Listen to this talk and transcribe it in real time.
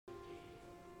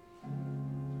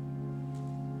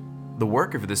The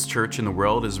work of this church in the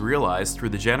world is realized through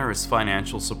the generous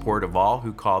financial support of all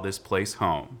who call this place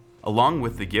home. Along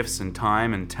with the gifts and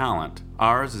time and talent,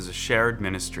 ours is a shared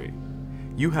ministry.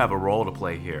 You have a role to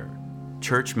play here.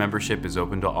 Church membership is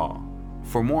open to all.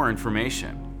 For more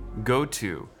information, go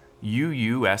to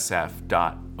uusf.org.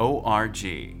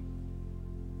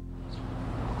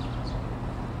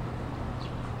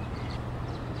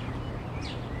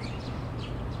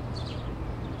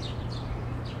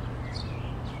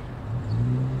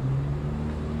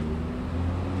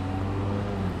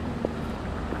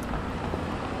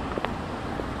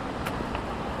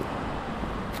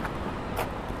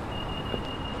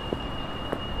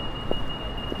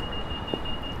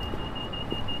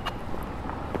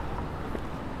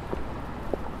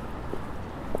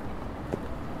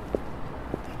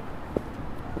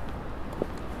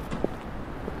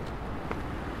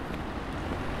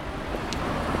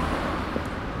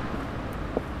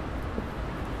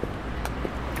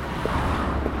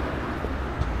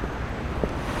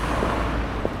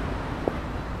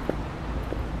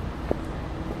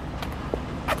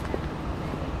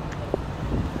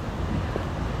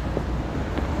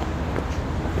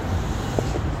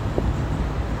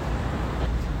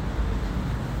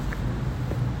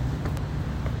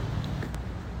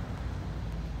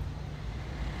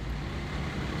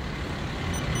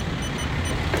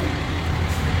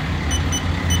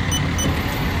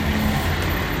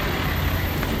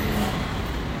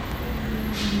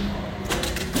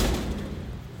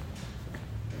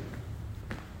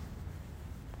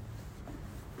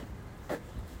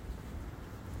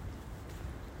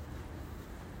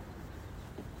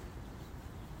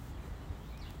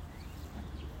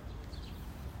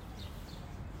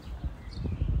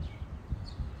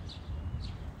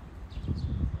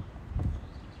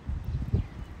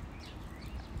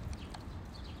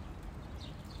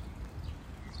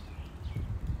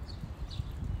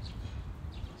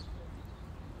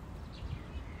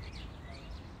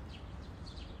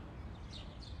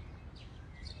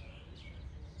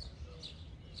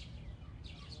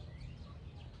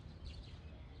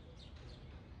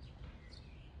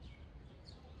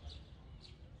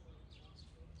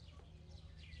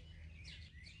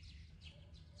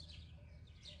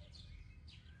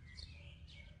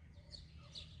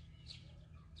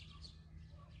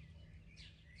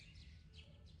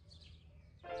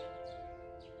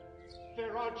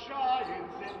 There are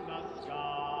giants in the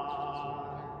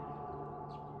sky.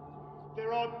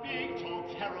 There are big, tall,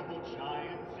 terrible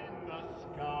giants in the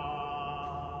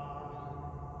sky.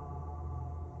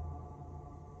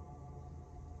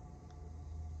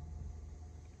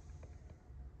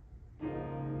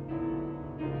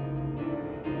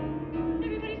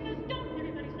 Everybody says don't,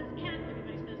 everybody says can't,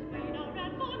 everybody says wait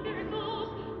around for miracles.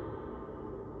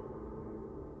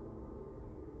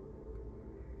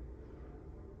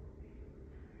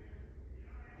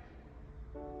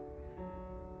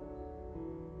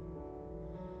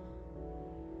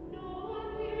 No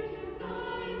one here to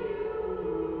guide you.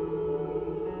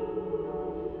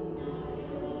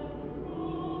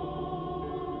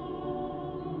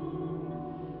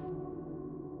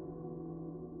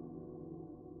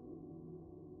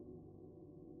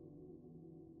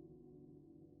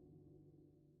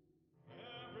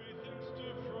 Everything's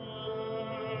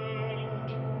different.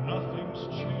 Nothing's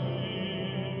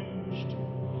changed.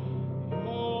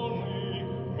 Only,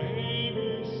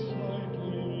 maybe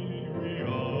slightly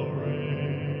rearranged.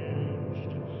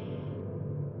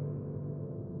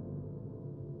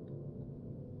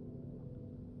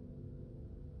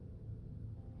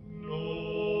 No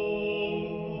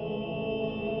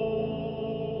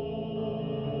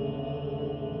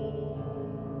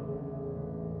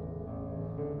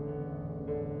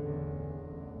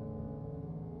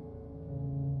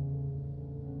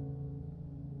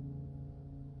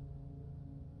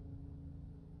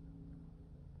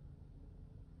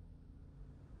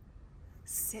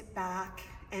Sit back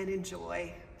and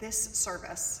enjoy this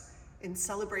service in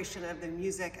celebration of the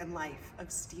music and life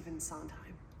of Stephen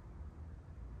Sondheim.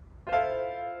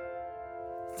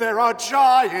 There are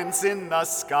giants in the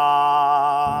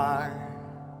sky.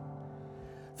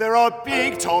 There are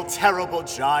big, tall, terrible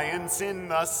giants in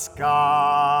the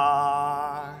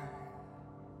sky.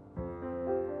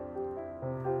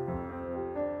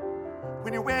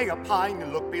 When you're way up high and you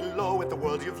look below at the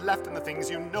world you've left and the things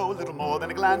you know, little more than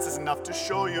a glance is enough to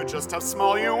show you just how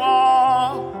small you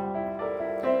are.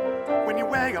 when you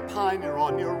weigh a pine, you're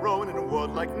on your own in a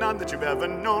world like none that you've ever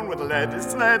known, where the lead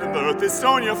is lead and the earth is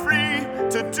stone. You're free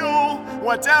to do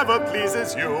whatever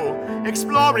pleases you,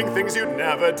 exploring things you'd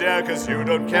never dare, 'cause you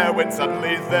don't care when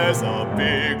suddenly there's a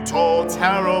big, tall,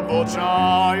 terrible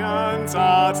giant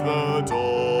at the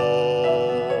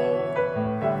door.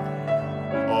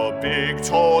 A big,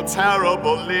 tall,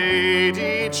 terrible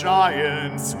lady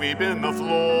giant sweeping the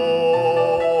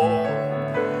floor.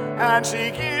 And she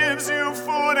gives you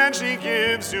food and she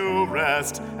gives you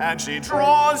rest, and she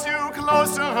draws you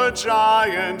close to her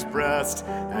giant breast.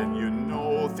 And you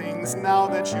know things now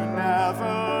that you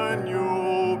never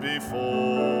knew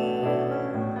before.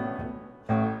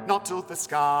 Not to the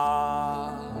sky.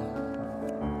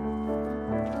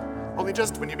 Only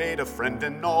just when you made a friend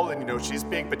and all, and you know she's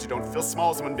big, but you don't feel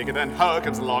small. Someone bigger than her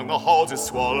comes along the hall to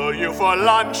swallow you for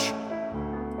lunch.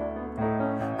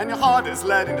 And your heart is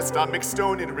lead and your stomach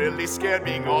stone, and you're really scared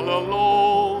being all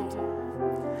alone.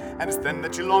 And it's then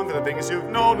that you long for the things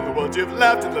you've known and the world you've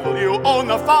left, and little you own.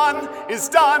 The fun is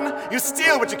done. You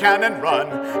steal what you can and run,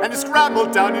 and you scramble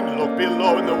down and you look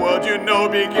below, and the world you know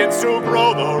begins to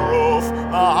grow. The roof,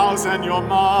 the house, and your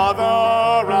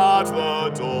mother at the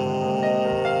door.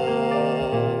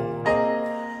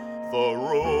 The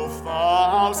roof, the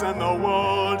house, and the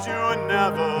world you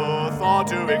never thought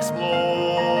to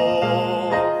explore.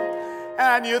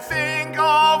 And you think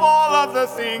of all of the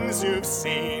things you've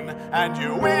seen, and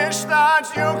you wish that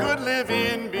you could live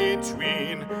in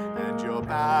between. And you're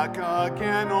back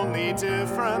again, only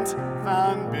different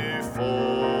than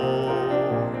before.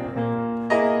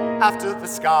 After the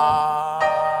sky,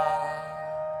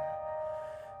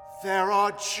 there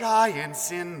are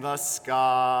giants in the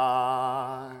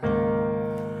sky.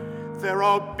 There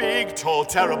are big, tall,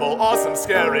 terrible, awesome,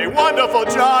 scary, wonderful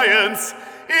giants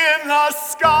in the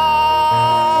sky.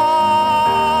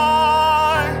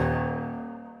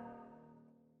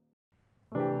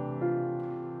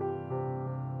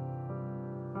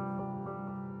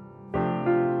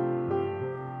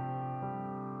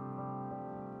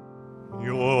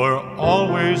 You're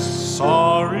always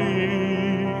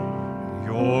sorry,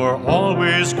 you're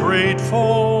always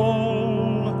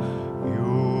grateful,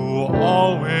 you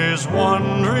always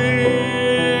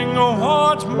wondering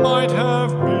what might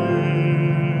have been.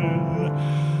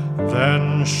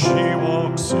 Then she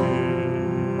walks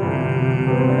in,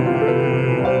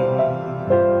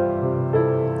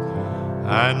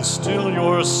 and still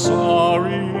you're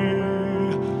sorry,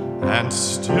 and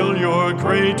still you're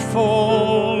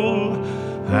grateful,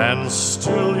 and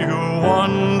still you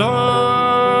wonder,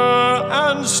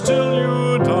 and still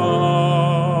you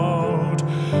doubt,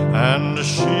 and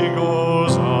she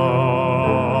goes out.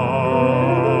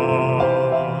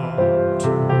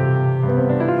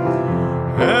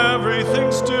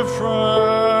 Everything's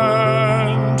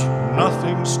different,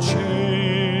 nothing's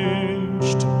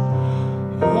changed,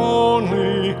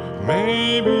 only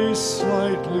maybe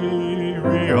slightly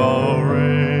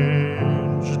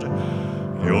rearranged.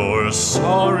 You're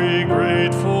sorry,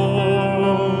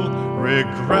 grateful,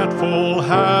 regretful,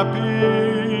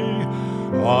 happy.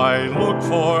 Why look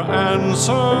for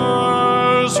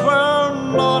answers where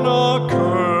none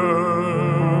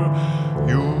occur?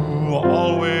 You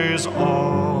always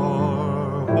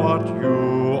are what you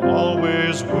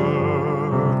always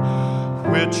were,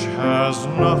 which has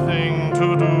nothing to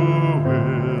do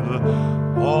with,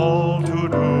 all to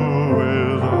do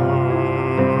with her.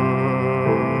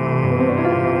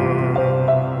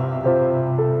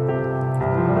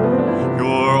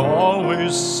 You're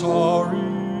always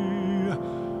sorry,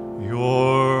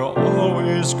 you're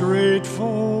always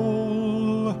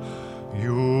grateful,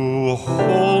 you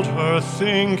hold her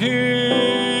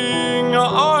thinking,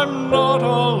 I'm not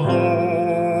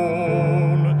alone,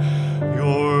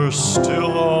 you're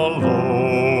still alone.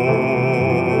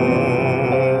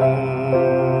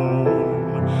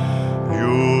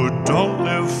 You don't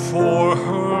live for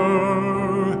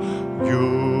her,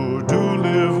 you do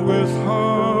live with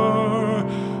her,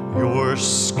 you're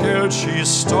scared she's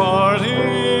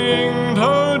starting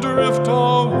to drift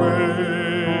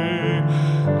away,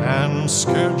 and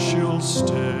scared she'll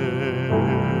stay.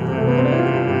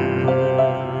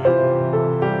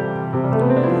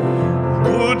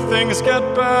 Good things get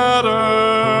better,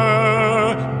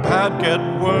 bad get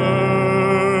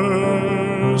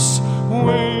worse.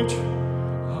 Wait,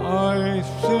 I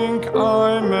think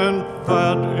I meant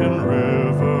that in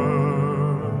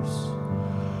reverse.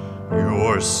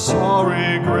 You're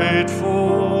sorry,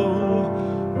 grateful,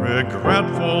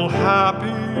 regretful,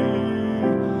 happy.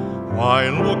 Why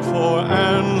look for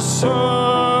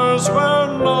answers where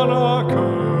none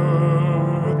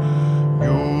occur?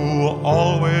 You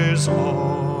always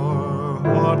are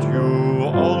what what you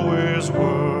always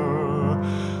were,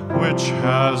 which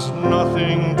has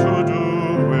nothing to do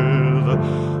with,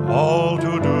 all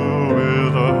to do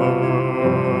with her.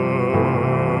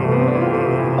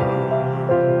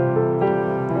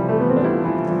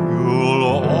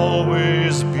 You'll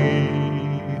always be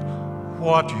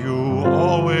what you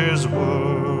always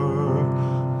were,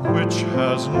 which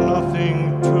has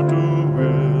nothing to do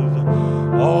with,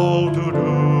 all to do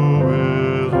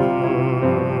with her.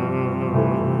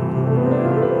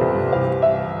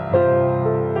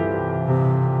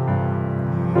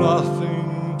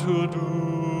 Nothing to do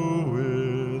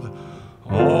with,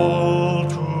 all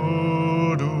to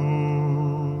do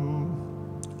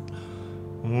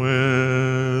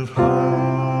with her.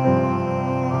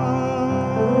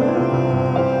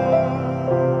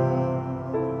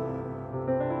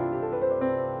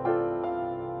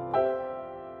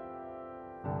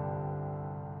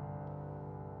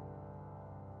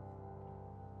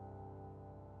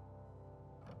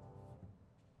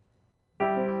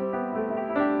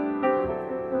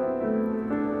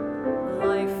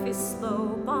 Life is slow,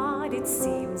 but it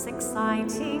seems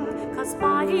exciting, 'cause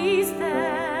body's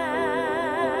there.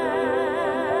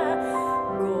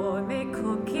 Gourmet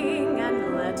cooking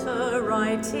and letter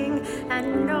writing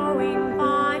and knowing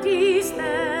body's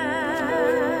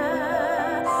there.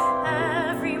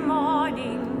 Every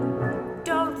morning,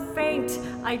 don't faint,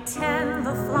 I tend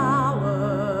the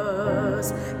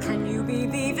flowers. Can you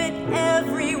believe it?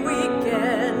 Every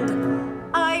weekend,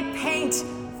 I paint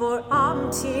for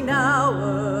umpteen hours.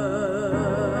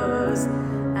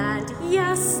 And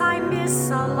yes, I miss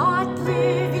a lot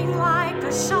living like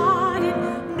a shardin.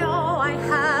 No, I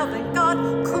haven't got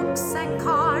cooks and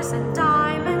cars and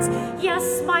diamonds.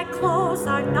 Yes, my clothes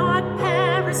are not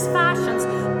Paris fashions,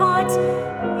 but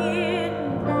in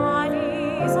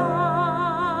body's eyes,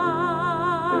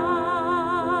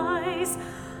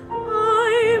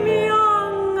 I'm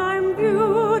young, I'm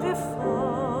beautiful.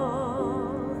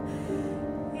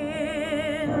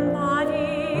 In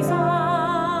body's eyes,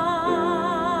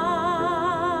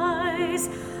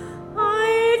 I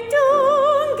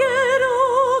don't get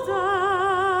older.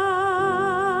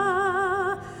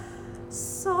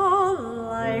 So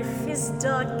life is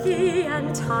ducky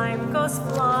and time goes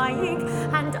flying,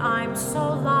 and I'm so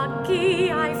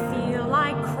lucky I feel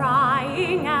like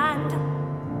crying. And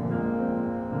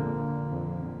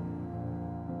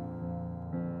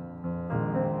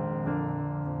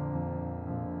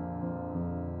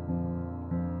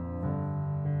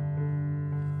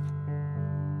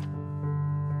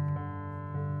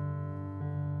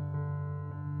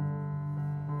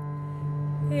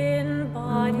in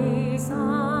body's eyes,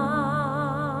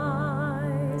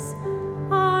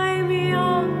 I'm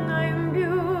young, I'm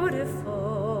beautiful.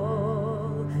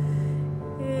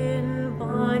 In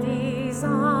body's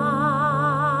eyes,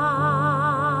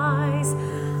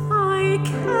 I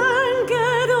can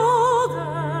get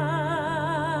older.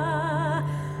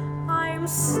 I'm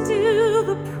still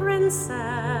the princess,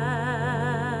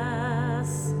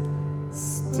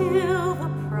 still the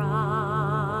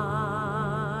prize.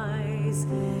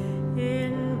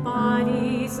 In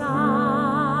body's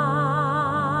eyes,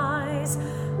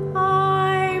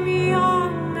 I'm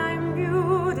young, I'm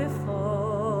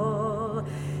beautiful.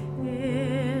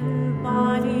 In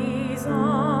body's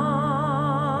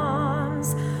arms,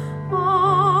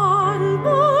 on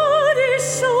body's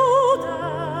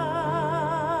shoulder,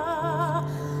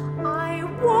 I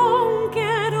won't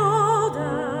get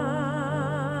older.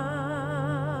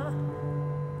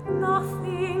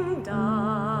 Nothing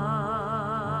dies,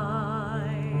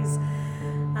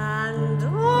 and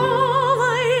all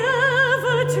I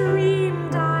ever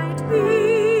dreamed I'd be,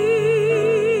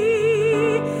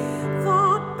 the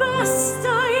best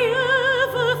I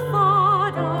ever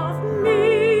thought of me,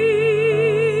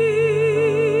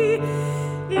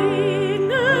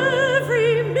 in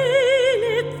every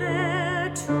minute there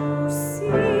to see.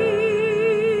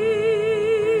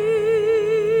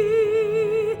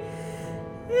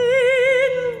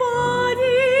 In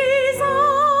body's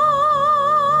eyes.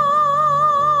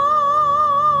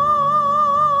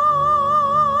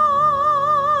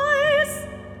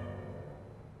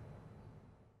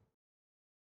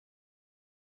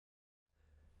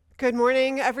 Good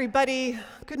morning, everybody.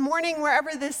 Good morning,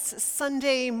 wherever this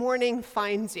Sunday morning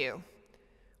finds you.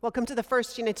 Welcome to the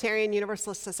First Unitarian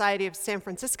Universalist Society of San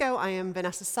Francisco. I am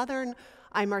Vanessa Southern.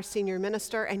 I'm our senior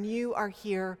minister, and you are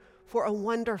here for a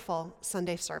wonderful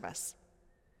Sunday service.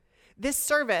 This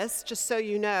service, just so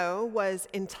you know, was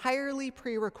entirely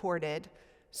pre-recorded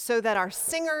so that our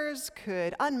singers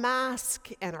could unmask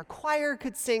and our choir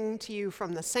could sing to you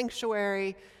from the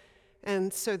sanctuary,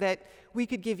 and so that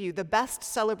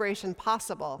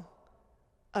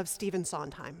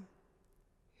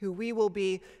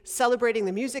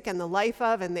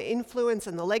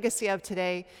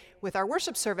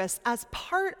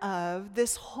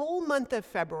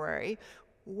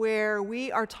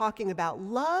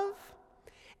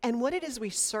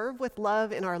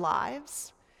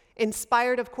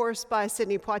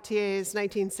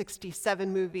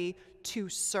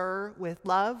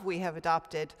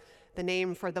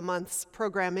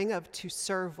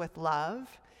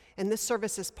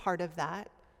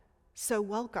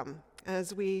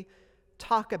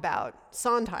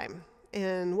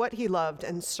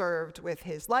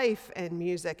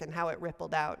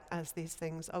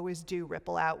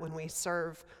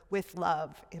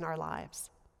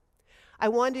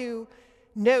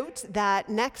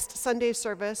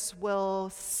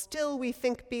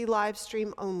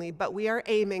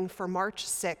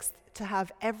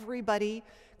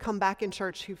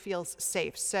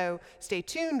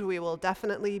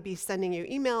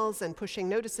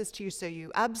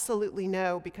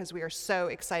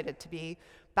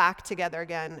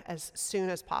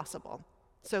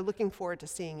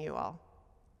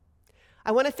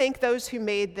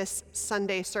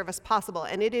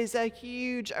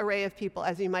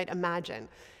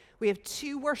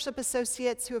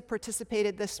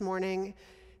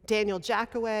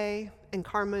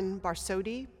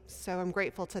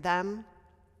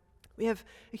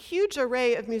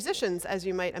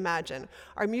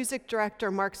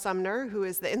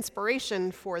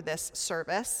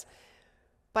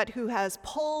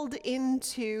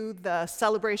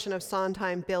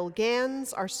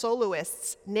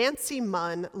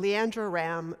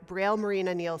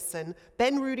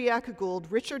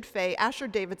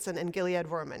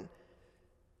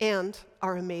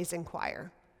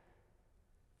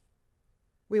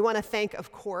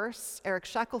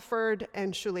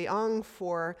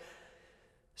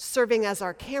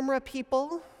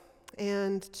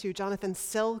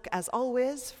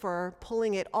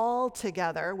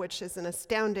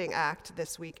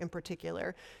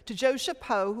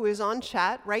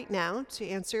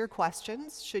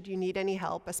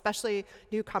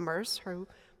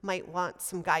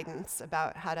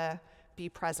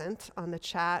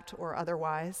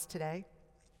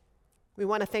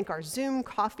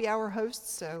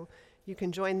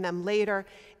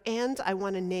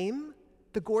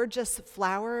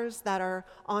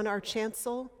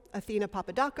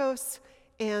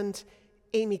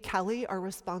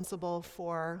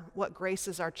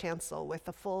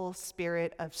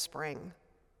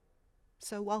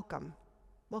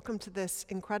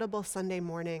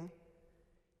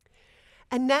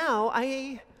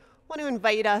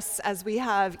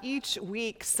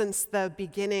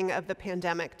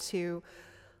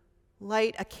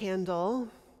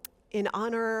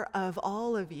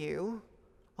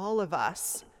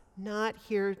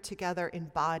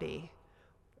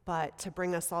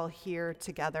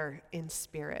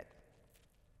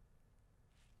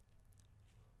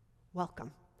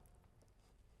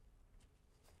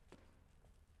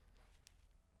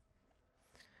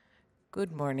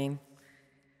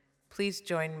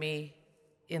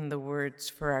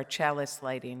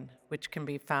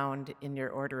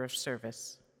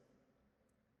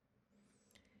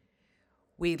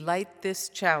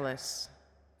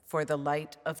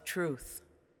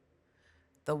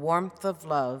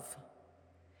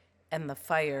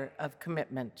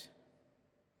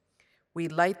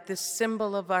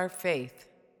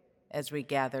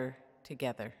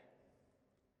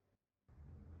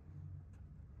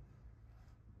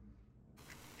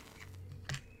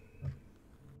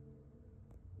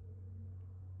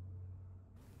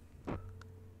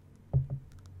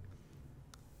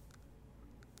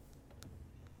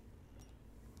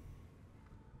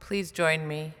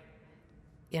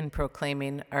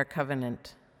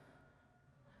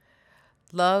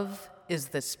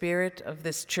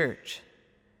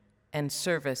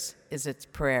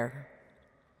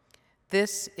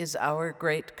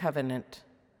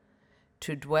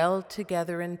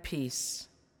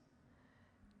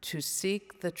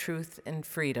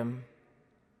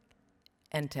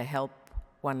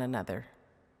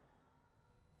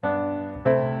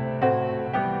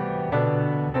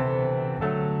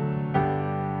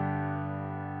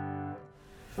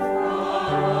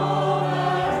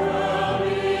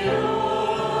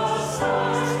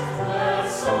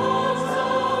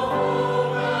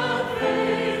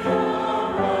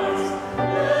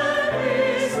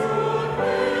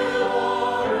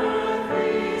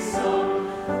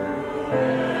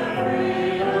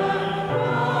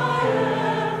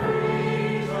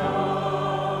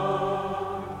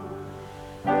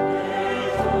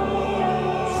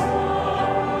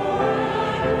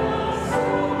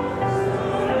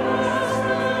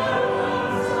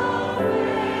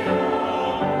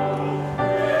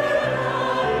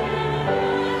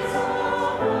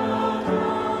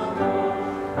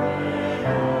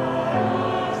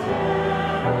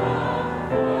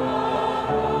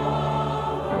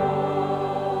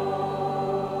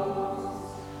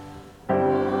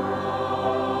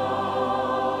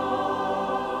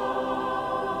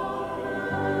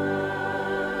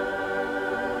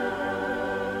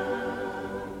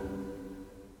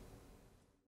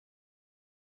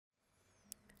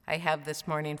I have this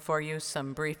morning for you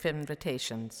some brief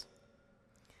invitations.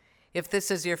 If this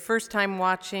is your first time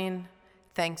watching,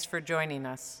 thanks for joining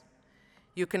us.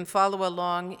 You can follow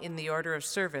along in the order of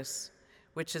service,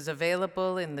 which is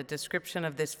available in the description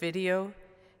of this video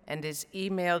and is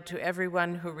emailed to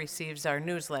everyone who receives our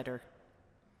newsletter.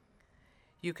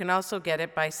 You can also get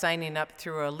it by signing up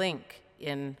through a link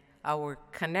in our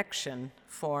connection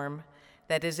form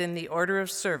that is in the order of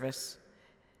service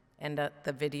and at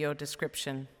the video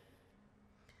description.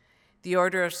 The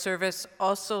order of service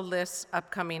also lists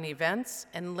upcoming events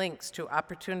and links to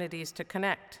opportunities to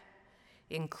connect,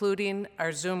 including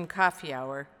our Zoom coffee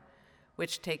hour,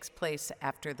 which takes place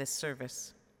after this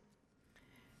service.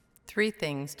 3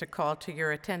 things to call to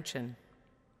your attention.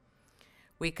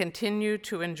 We continue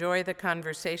to enjoy the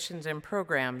conversations and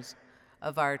programs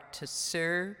of our To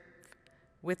Serve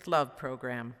with Love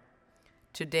program.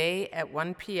 Today at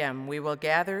 1 p.m., we will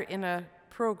gather in a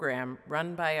program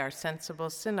run by our Sensible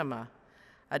Cinema,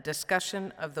 a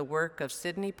discussion of the work of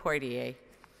Sidney Poitier,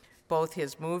 both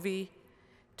his movie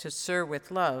To Serve with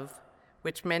Love,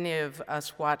 which many of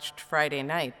us watched Friday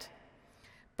night,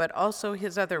 but also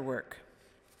his other work.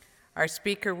 Our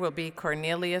speaker will be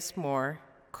Cornelius Moore,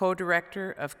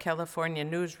 co-director of California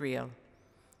Newsreel,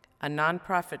 a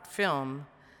nonprofit film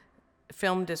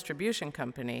distribution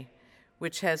company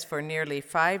which has for nearly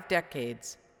 5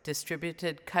 decades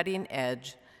distributed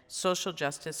cutting-edge social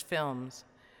justice films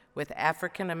with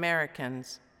African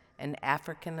Americans and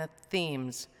African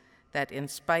themes that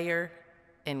inspire,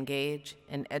 engage,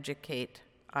 and educate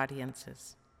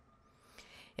audiences.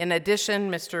 In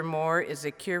addition, Mr. Moore is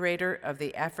a curator of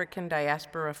the African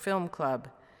Diaspora Film Club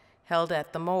held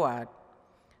at the MOAD,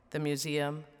 the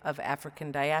Museum of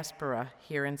African Diaspora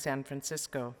here in San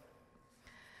Francisco.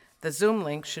 The Zoom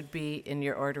link should be in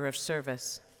your order of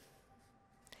service.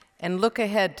 And look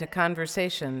ahead to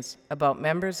conversations about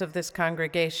members of this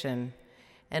congregation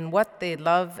and what they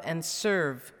love and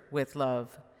serve with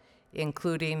love,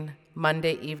 including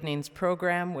Monday evening's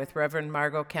program with Reverend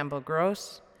Margot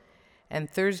Campbell-Gross and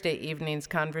Thursday evening's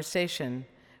conversation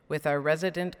with our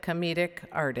resident comedic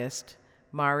artist,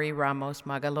 Mari Ramos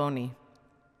Magaloni,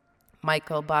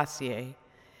 Michael Bossier,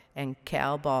 and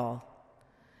Cal Ball.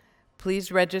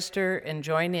 Please register and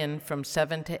join in from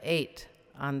 7 to 8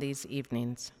 on these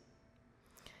evenings.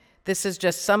 This is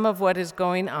just some of what is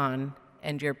going on,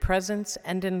 and your presence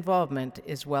and involvement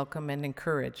is welcome and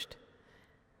encouraged.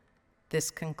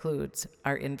 This concludes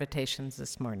our invitations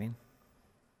this morning.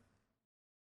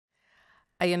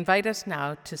 I invite us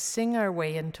now to sing our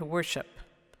way into worship.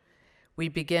 We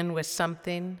begin with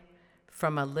something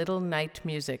from A Little Night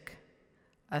Music,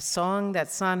 a song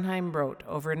that Sondheim wrote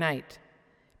overnight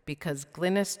because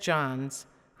Glynis Johns,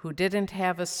 who didn't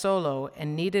have a solo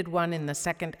and needed one in the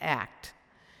second act,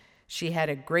 she had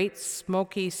a great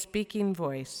smoky speaking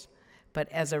voice, but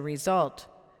as a result,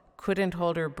 couldn't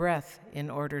hold her breath in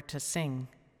order to sing.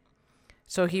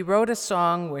 So he wrote a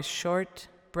song with short,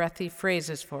 breathy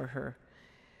phrases for her,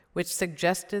 which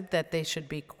suggested that they should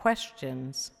be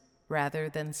questions rather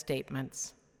than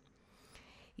statements.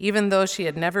 Even though she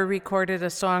had never recorded a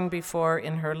song before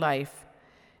in her life,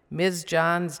 Ms.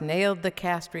 Johns nailed the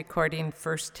cast recording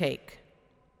first take.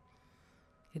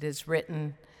 It is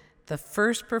written, "The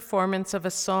first performance of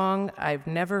a song I've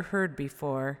never heard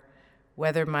before,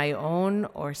 whether my own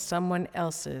or someone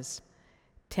else's,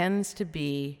 tends to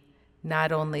be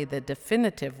not only the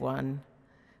definitive one,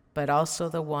 but also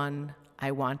the one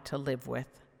I want to live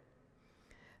with.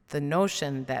 The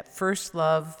notion that first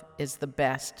love is the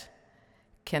best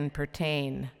can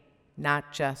pertain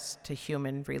not just to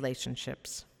human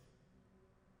relationships."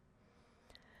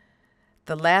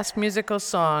 The last musical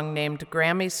song named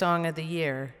Grammy Song of the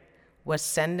Year was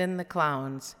Sendin' the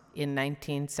Clowns in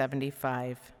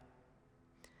 1975.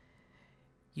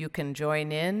 You can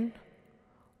join in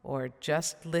or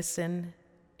just listen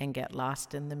and get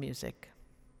lost in the music.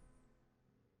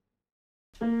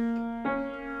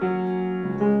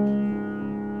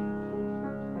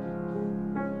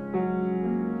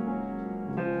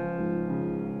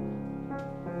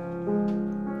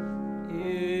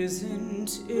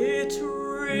 Isn't it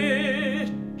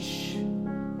rich?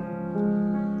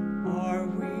 Are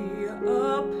we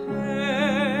a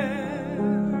pair?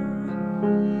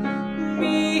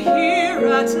 Me here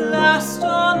at last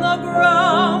on the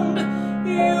ground,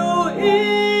 you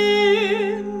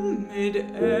in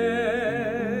midair.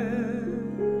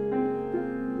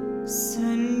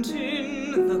 Send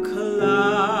in the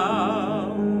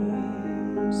clowns.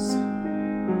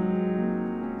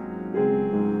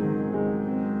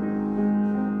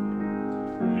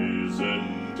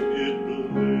 Isn't it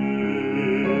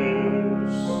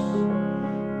bliss?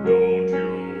 Don't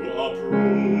you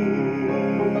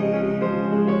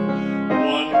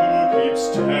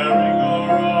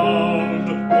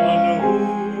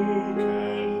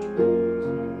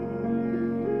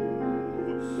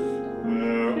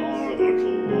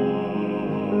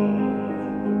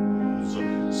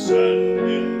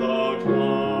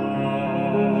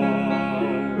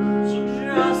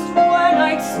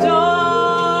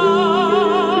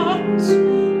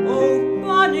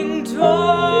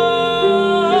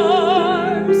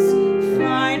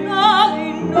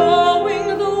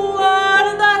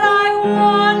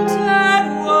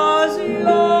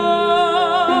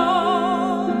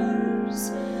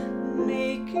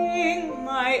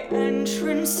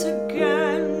entrance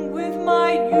again with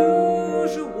my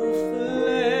usual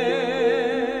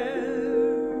flair,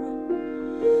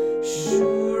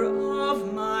 sure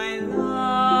of my lines,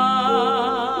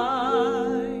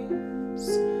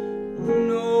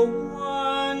 no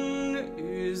one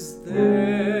is there.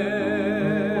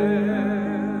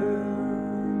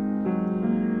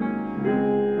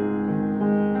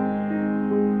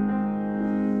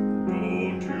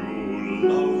 Don't you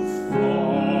love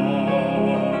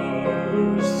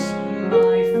farce?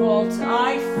 My fault,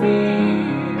 I fear.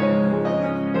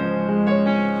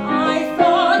 I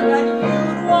thought that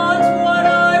you'd want what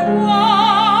I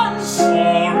want.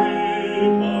 Sorry,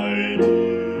 my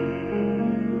dear,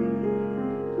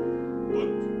 but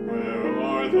where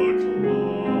are the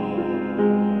clouds?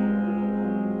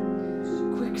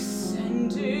 Quick,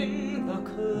 send in the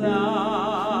clowns.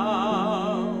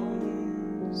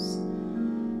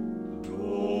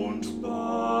 Don't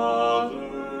bother,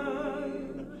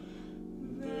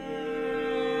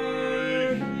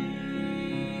 they're here.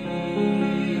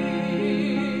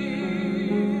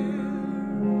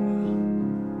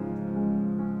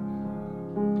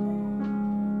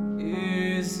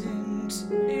 Isn't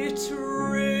it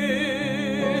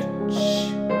rich?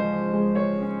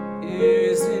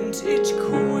 Isn't it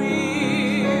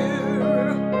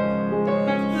queer?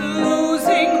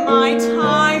 Losing my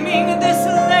timing this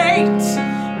late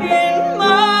in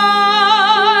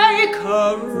my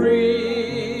career.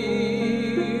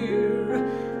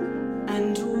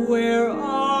 And where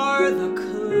are the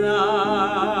clowns?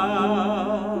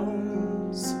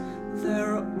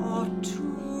 There ought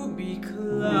to be clowns.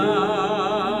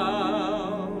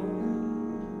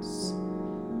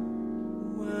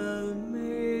 Well,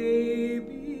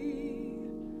 maybe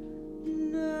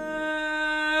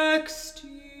next year.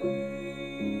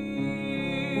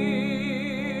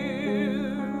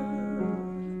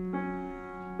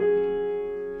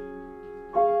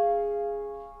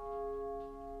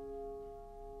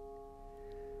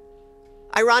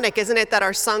 Ironic, isn't it, that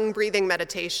our sung breathing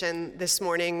meditation this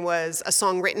morning was a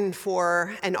song written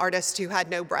for an artist who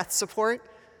had no breath support?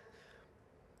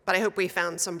 But I hope we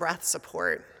found some breath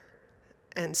support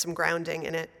and some grounding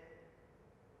in it.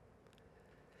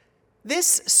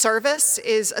 This service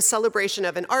is a celebration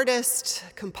of an artist,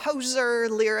 composer,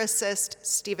 lyricist,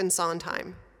 Stephen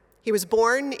Sondheim. He was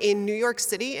born in New York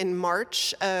City in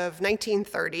March of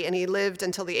 1930, and he lived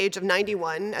until the age of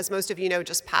 91, as most of you know,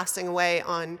 just passing away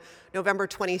on November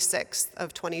 26th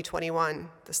of 2021,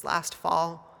 this last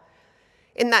fall.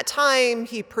 In that time,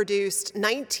 he produced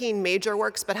 19 major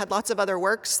works, but had lots of other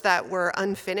works that were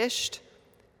unfinished,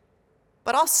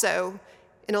 but also,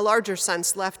 in a larger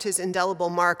sense, left his indelible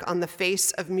mark on the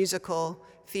face of musical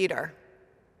theater.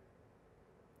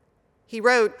 He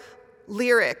wrote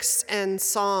lyrics and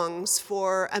songs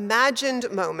for imagined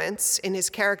moments in his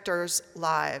characters'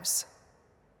 lives.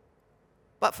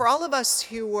 But for all of us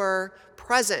who were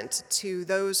present to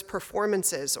those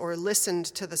performances or listened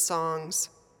to the songs,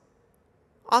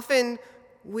 often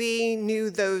we knew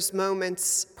those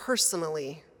moments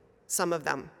personally, some of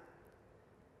them.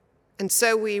 And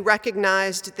so we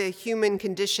recognized the human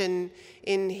condition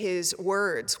in his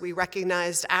words. We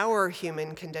recognized our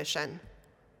human condition.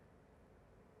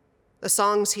 The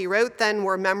songs he wrote then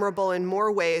were memorable in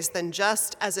more ways than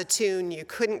just as a tune you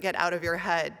couldn't get out of your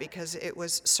head, because it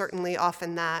was certainly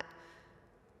often that.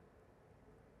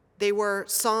 They were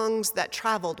songs that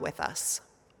traveled with us.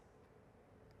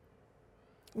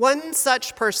 One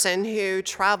such person who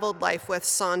traveled life with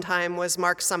Sondheim was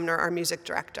Mark Sumner, our music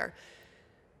director.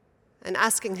 And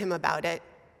asking him about it,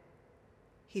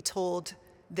 he told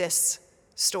this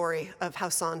story of how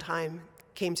Sondheim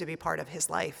came to be part of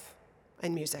his life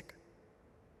and music.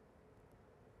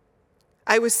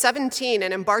 I was 17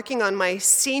 and embarking on my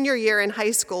senior year in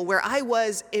high school, where I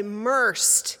was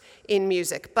immersed in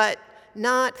music, but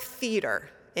not theater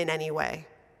in any way.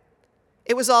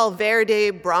 It was all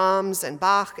Verdi, Brahms, and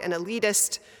Bach, and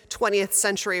elitist 20th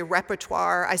century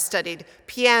repertoire. I studied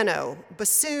piano,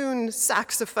 bassoon,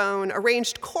 saxophone,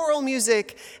 arranged choral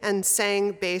music, and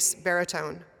sang bass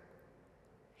baritone.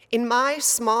 In my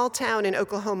small town in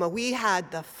Oklahoma, we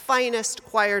had the finest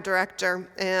choir director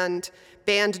and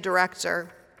band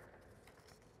director.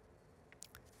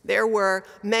 There were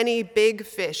many big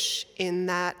fish in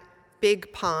that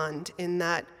big pond in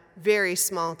that very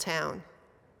small town.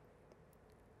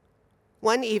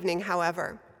 One evening,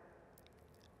 however,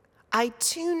 I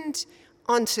tuned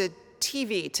onto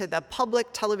TV to the public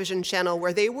television channel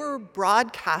where they were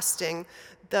broadcasting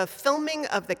the filming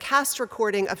of the cast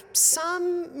recording of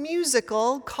some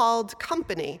musical called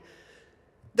Company.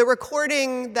 The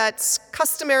recording that's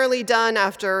customarily done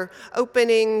after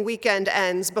opening weekend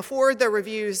ends, before the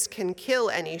reviews can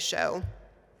kill any show.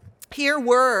 Here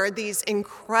were these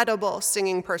incredible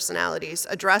singing personalities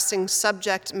addressing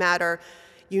subject matter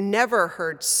you never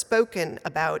heard spoken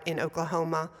about in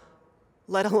Oklahoma,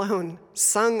 let alone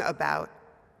sung about.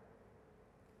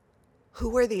 Who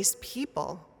were these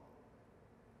people?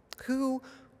 Who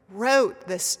wrote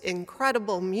this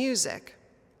incredible music?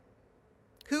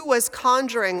 Who was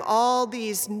conjuring all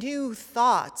these new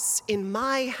thoughts in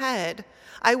my head?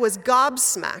 I was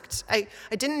gobsmacked. I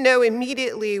didn't know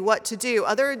immediately what to do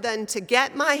other than to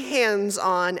get my hands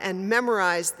on and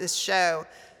memorize this show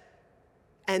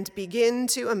and begin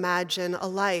to imagine a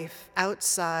life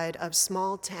outside of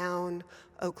small town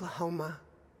Oklahoma.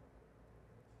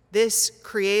 This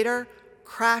creator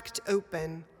cracked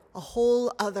open a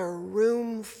whole other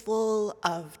room full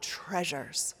of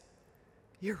treasures.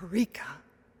 Eureka!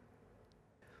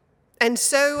 And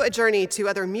so a journey to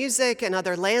other music and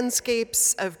other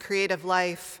landscapes of creative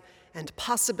life and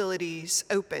possibilities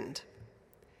opened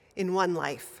in one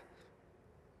life.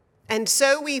 And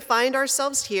so we find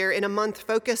ourselves here in a month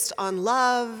focused on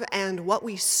love and what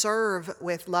we serve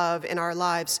with love in our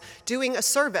lives, doing a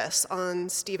service on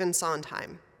Stephen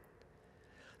Sondheim.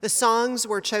 The songs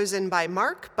were chosen by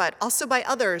Mark, but also by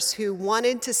others who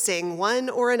wanted to sing one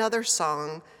or another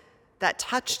song that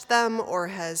touched them or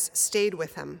has stayed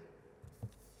with him.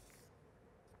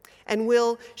 And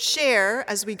we'll share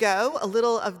as we go a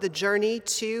little of the journey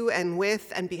to and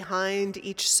with and behind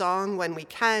each song when we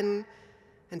can,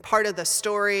 and part of the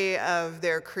story of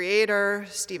their creator,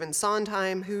 Stephen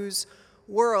Sondheim, whose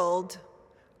world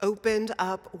opened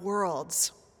up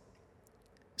worlds.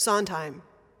 Sondheim,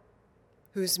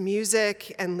 whose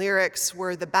music and lyrics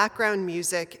were the background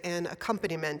music and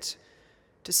accompaniment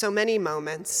to so many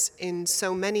moments in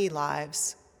so many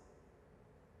lives,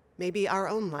 maybe our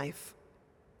own life.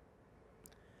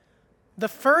 The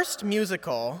first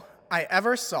musical I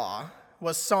ever saw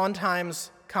was Sondheim's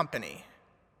Company.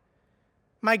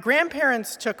 My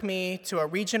grandparents took me to a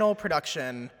regional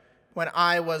production when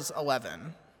I was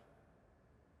 11.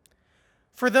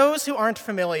 For those who aren't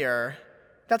familiar,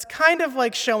 that's kind of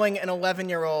like showing an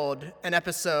 11-year-old an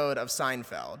episode of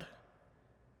Seinfeld.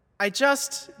 I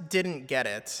just didn't get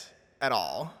it at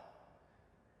all.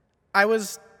 I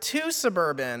was too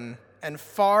suburban and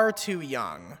far too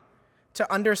young to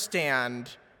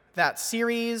understand that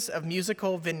series of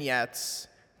musical vignettes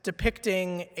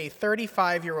depicting a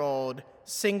 35-year-old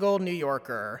single New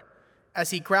Yorker as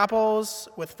he grapples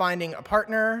with finding a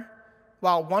partner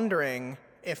while wondering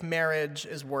if marriage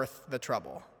is worth the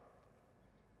trouble.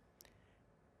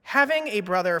 Having a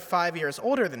brother 5 years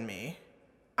older than me,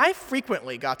 I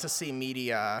frequently got to see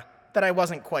media that I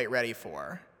wasn't quite ready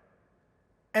for.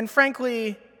 And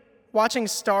frankly, watching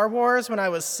Star Wars when I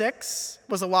was 6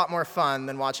 was a lot more fun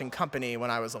than watching Company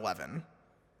when I was 11.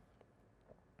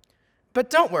 But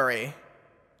don't worry,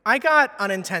 I got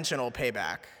unintentional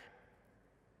payback.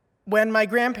 When my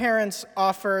grandparents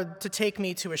offered to take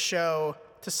me to a show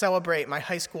to celebrate my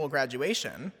high school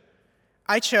graduation,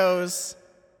 I chose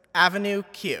Avenue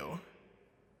Q.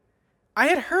 I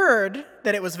had heard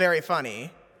that it was very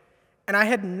funny, and I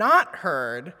had not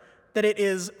heard that it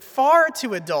is far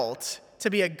too adult to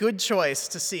be a good choice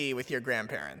to see with your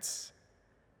grandparents.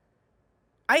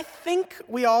 I think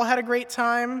we all had a great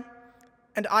time,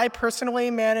 and I personally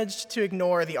managed to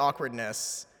ignore the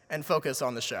awkwardness and focus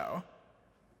on the show.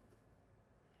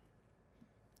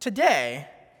 Today,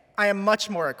 I am much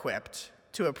more equipped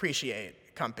to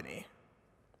appreciate Company.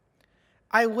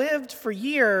 I lived for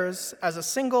years as a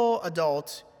single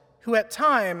adult who at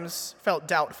times felt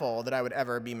doubtful that I would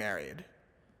ever be married.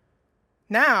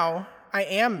 Now, I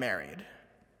am married.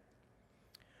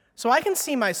 So I can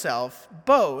see myself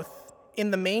both in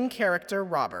the main character,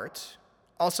 Robert,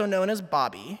 also known as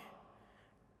Bobby,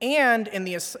 and in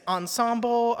the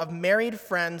ensemble of married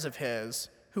friends of his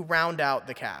who round out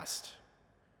the cast.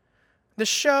 The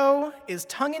show is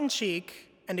tongue-in-cheek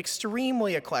and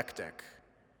extremely eclectic.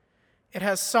 It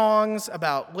has songs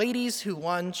about ladies who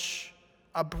lunch,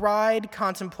 a bride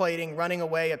contemplating running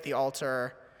away at the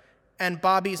altar, and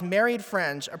Bobby's married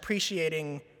friend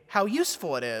appreciating how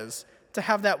useful it is to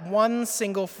have that one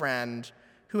single friend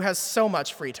who has so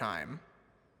much free time.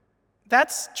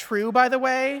 That's true, by the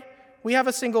way. We have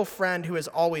a single friend who is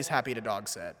always happy to dog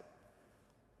sit.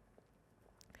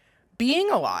 Being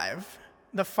Alive,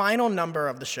 the final number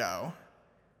of the show,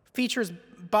 features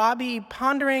Bobby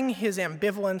pondering his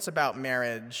ambivalence about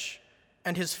marriage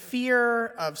and his fear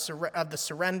of the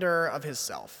surrender of his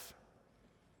self.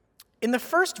 In the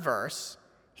first verse,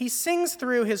 he sings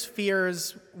through his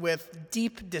fears with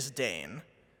deep disdain.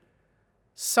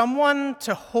 Someone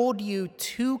to hold you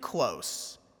too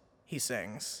close, he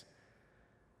sings.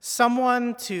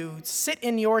 Someone to sit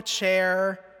in your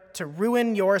chair to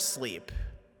ruin your sleep.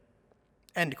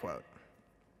 End quote.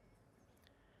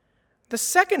 The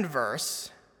second verse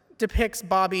depicts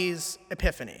Bobby's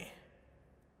epiphany.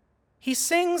 He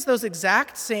sings those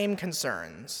exact same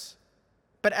concerns,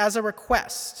 but as a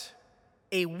request,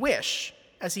 a wish,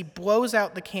 as he blows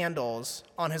out the candles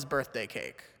on his birthday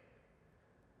cake.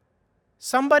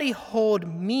 Somebody hold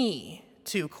me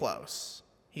too close,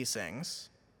 he sings.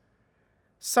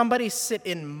 Somebody sit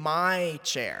in my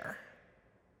chair.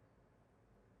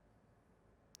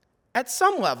 At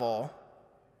some level,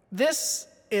 this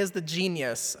is the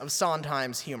genius of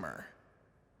Sondheim's humor.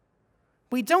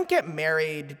 We don't get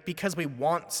married because we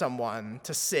want someone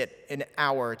to sit in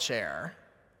our chair.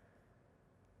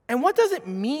 And what does it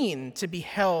mean to be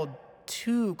held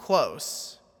too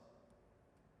close?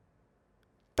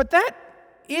 But that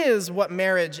is what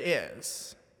marriage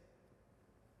is.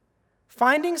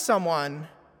 Finding someone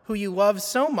who you love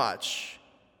so much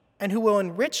and who will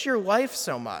enrich your life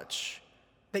so much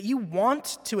that you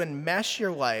want to enmesh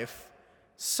your life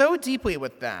so deeply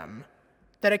with them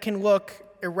that it can look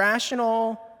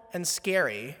irrational and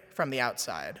scary from the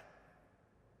outside.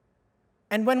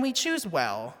 And when we choose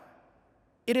well,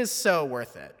 it is so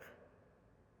worth it.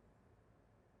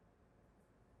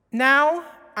 Now,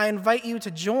 I invite you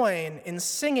to join in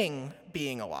singing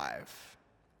Being Alive.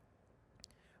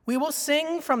 We will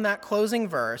sing from that closing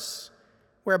verse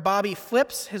where Bobby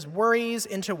flips his worries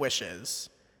into wishes,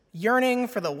 yearning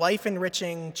for the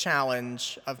life-enriching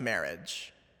challenge of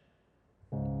marriage.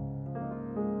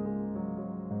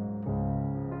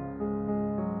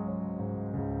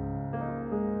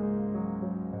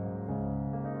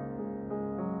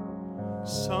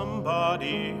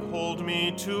 Somebody hold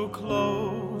me too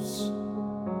close.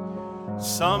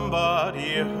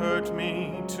 Somebody hurt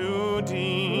me too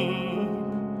deep.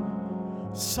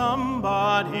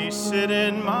 Somebody sit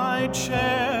in my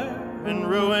chair and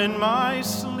ruin my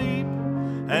sleep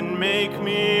and make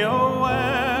me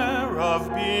aware of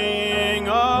being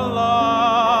alive.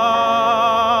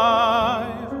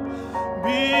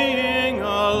 Being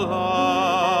alive.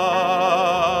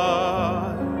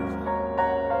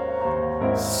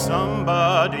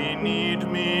 Somebody need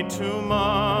me too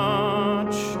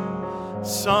much.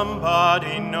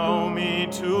 Somebody know me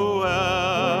too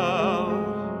well.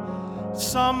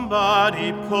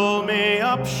 Somebody pull me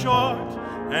up short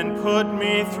and put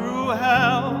me through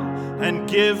hell and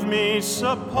give me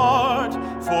support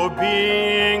for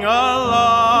being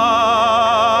alive.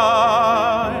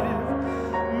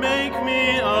 Make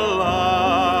me alive.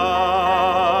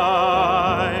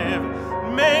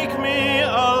 Make me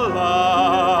alive.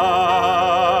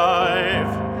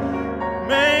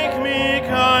 Make me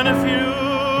confused.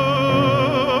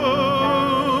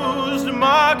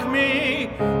 Mock me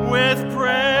with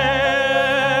praise.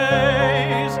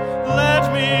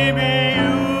 Let me be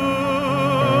used.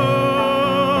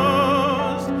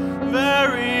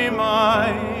 Vary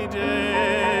my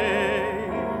days,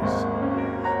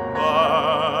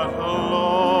 but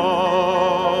alone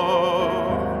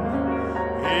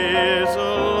is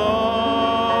alone,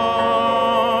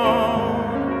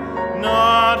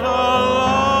 not alive.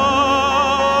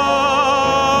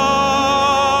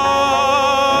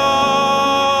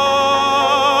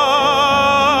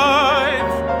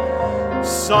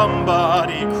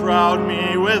 Somebody crowd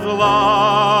me with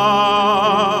love.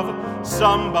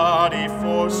 Somebody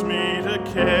force me to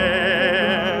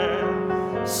care.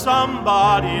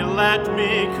 Somebody let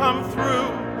me come through.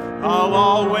 I'll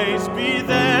always be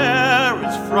there,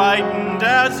 as frightened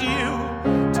as you,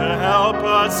 to help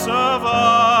us survive.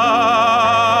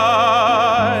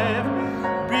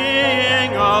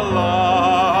 Being alive.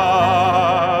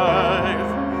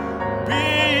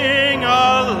 Being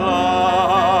alive.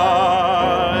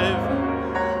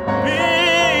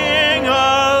 Being alive.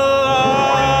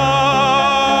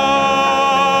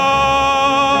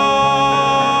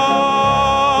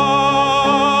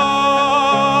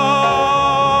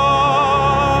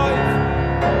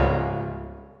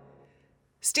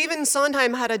 Stephen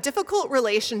Sondheim had a difficult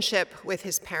relationship with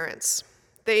his parents.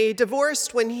 They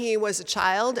divorced when he was a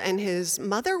child, and his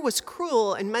mother was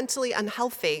cruel and mentally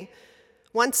unhealthy,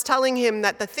 once telling him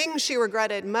that the thing she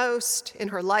regretted most in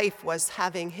her life was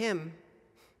having him.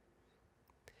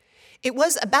 It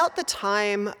was about the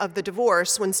time of the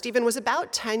divorce, when Stephen was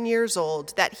about 10 years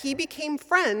old, that he became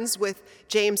friends with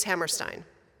James Hammerstein.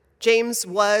 James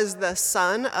was the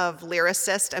son of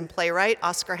lyricist and playwright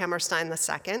Oscar Hammerstein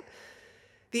II.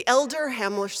 The elder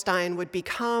Hammerstein would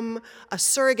become a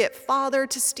surrogate father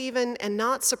to Stephen, and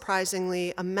not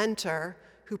surprisingly, a mentor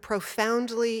who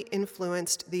profoundly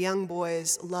influenced the young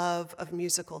boy's love of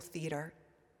musical theater.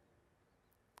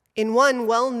 In one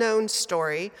well-known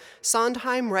story,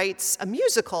 Sondheim writes a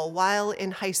musical while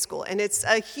in high school, and it's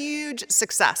a huge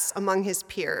success among his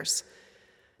peers.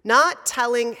 Not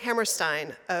telling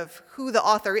Hammerstein of who the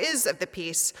author is of the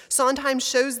piece, Sondheim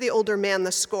shows the older man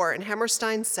the score, and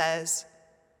Hammerstein says,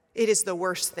 "It is the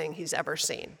worst thing he's ever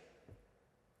seen."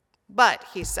 But,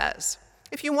 he says,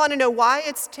 "If you want to know why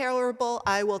it's terrible,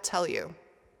 I will tell you."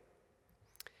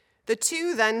 The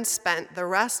two then spent the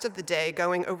rest of the day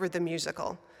going over the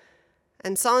musical,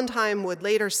 and Sondheim would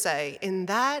later say, "In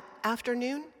that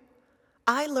afternoon,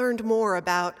 I learned more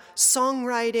about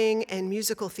songwriting and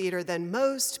musical theater than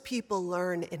most people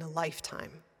learn in a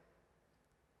lifetime."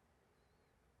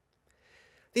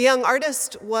 The young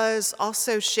artist was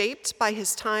also shaped by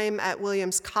his time at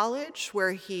Williams College,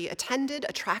 where he attended,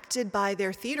 attracted by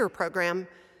their theater program.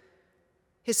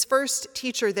 His first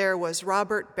teacher there was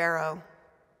Robert Barrow.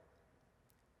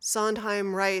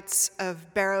 Sondheim writes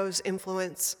of Barrow's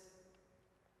influence,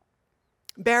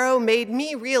 "Barrow made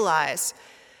me realize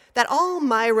that all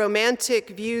my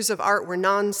romantic views of art were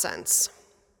nonsense.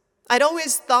 I'd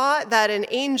always thought that an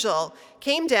angel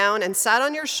came down and sat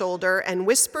on your shoulder and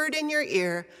whispered in your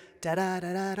ear,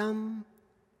 da-da-da-da-dum.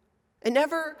 It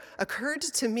never occurred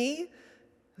to me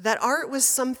that art was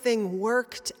something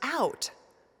worked out.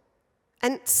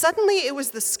 And suddenly it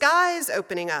was the skies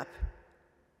opening up.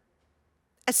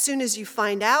 As soon as you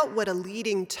find out what a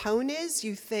leading tone is,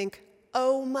 you think,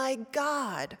 oh my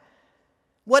God.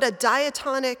 What a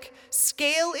diatonic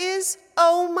scale is,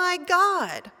 oh my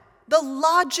God. The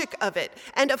logic of it.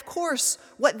 And of course,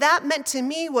 what that meant to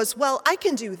me was, well, I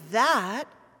can do that.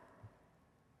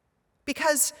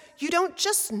 Because you don't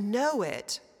just know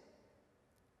it.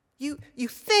 You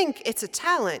think it's a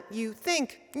talent. You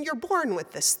think you're born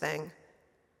with this thing.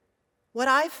 What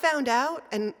I found out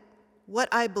and what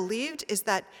I believed is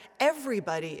that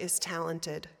everybody is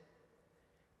talented.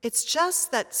 It's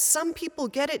just that some people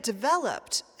get it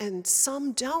developed and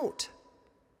some don't."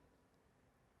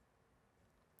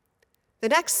 The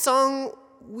next song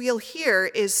we'll hear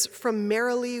is from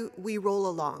Merrily We Roll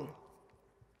Along.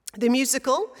 The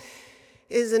musical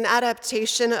is an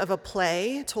adaptation of a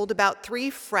play told about three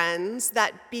friends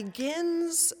that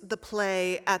begins the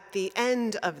play at the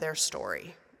end of their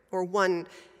story, or one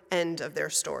end of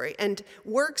their story, and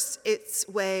works its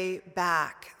way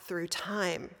back through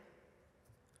time.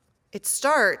 It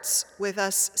starts with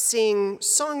us seeing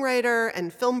songwriter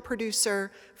and film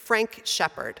producer Frank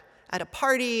Shepard at a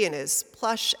party in his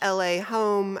plush LA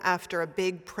home after a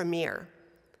big premiere.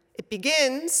 It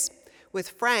begins with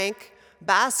Frank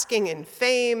basking in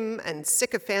fame and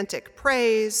sycophantic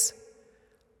praise,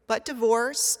 but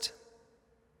divorced,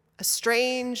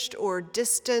 estranged or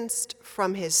distanced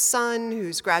from his son,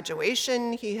 whose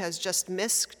graduation he has just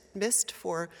missed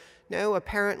for no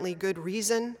apparently good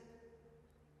reason.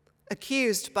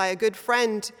 Accused by a good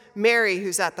friend, Mary,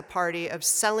 who's at the party, of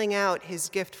selling out his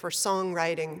gift for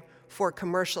songwriting for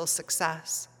commercial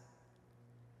success.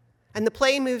 And the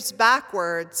play moves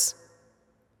backwards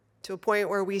to a point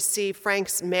where we see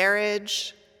Frank's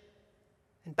marriage,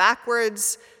 and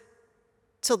backwards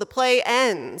till the play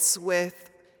ends with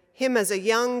him as a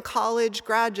young college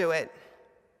graduate,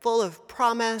 full of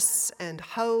promise and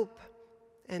hope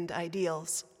and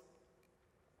ideals.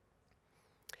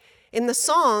 In the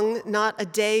song, Not a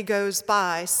Day Goes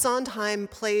By, Sondheim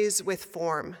plays with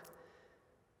form.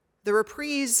 The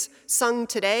reprise sung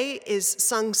today is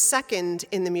sung second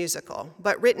in the musical,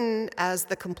 but written as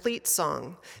the complete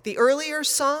song. The earlier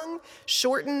song,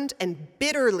 shortened and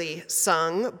bitterly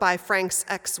sung by Frank's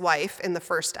ex-wife in the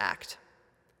first act.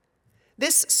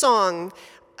 This song,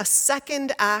 a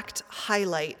second act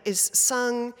highlight, is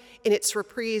sung in its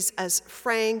reprise as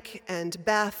Frank and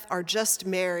Beth are just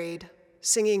married,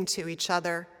 singing to each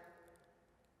other.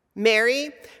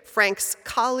 Mary, Frank's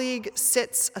colleague,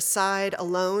 sits aside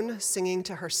alone, singing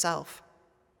to herself.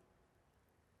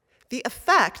 The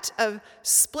effect of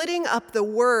splitting up the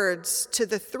words to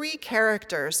the three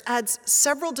characters adds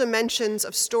several dimensions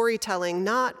of storytelling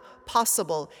not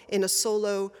possible in a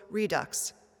solo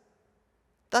redux.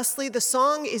 Thusly, the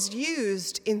song is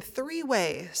used in three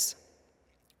ways.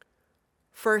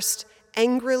 First,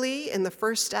 angrily in the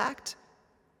first act,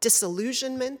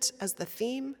 disillusionment as the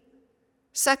theme.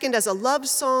 Second, as a love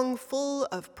song full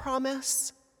of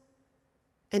promise.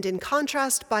 And in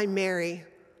contrast by Mary,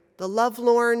 the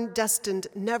lovelorn destined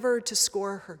never to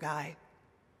score her guy.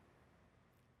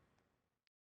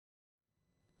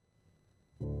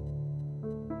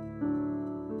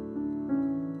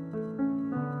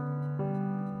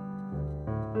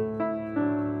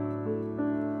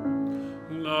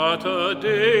 Not a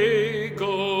day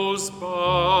goes by,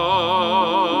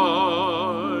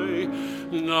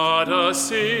 not a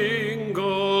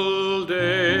single day.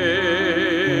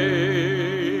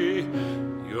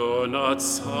 You're not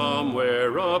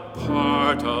somewhere a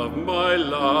part of my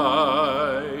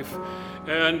life,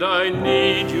 and I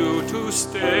need you to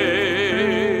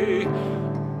stay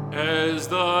as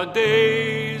the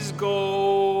days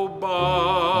go by.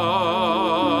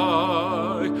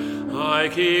 I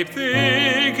keep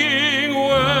thinking,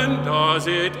 when does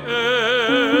it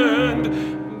end?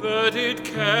 That it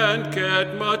can't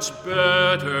get much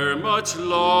better, much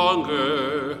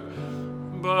longer.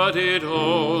 But it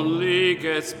only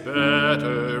gets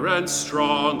better and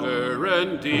stronger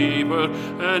and deeper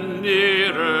and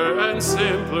nearer and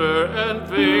simpler and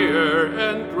freer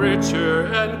and richer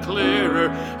and clearer.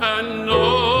 And no,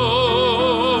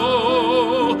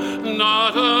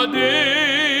 not a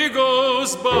day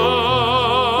goes by,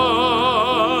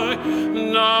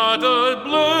 not a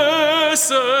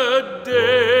blessed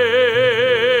day,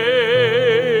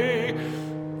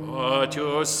 but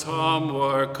your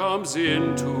somewhere comes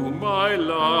into my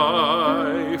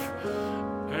life,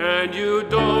 and you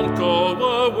don't go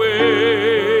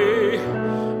away,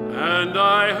 and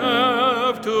I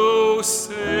have to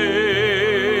say,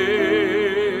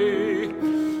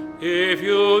 if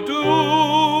you do,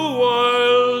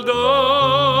 I'll die.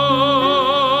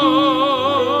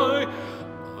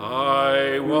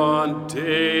 I want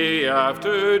day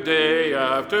after day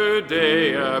after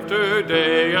day after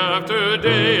day after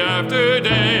day after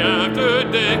day after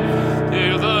day,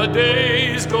 till the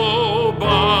days go by,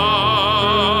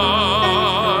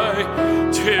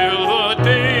 till the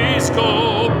days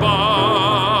go by,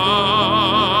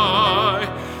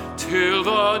 till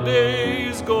the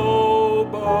days go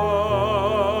by.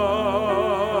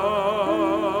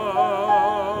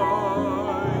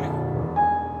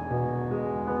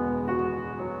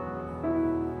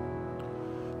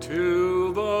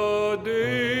 Till the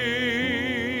days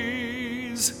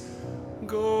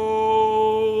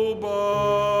go by.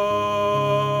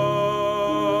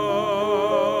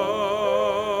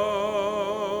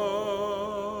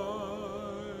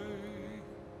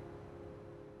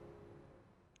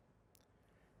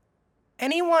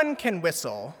 Anyone Can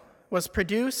Whistle was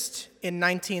produced in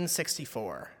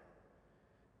 1964.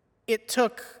 It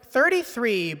took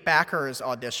 33 backers'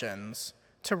 auditions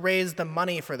to raise the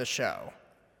money for the show,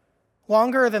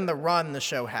 longer than the run the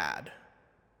show had.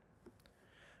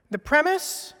 The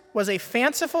premise was a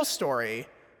fanciful story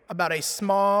about a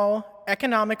small,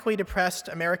 economically depressed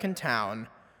American town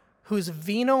whose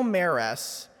vino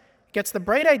mayoress gets the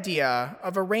bright idea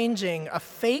of arranging a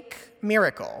fake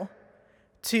miracle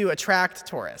to attract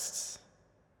tourists.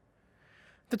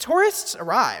 The tourists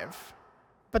arrive,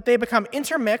 but they become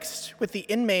intermixed with the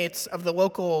inmates of the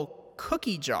local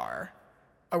Cookie Jar,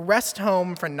 a rest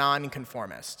home for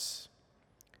nonconformists.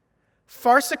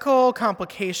 Farcical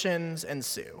complications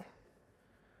ensue.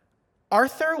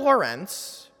 Arthur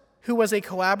Lawrence, who was a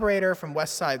collaborator from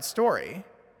West Side Story,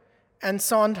 and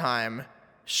Sondheim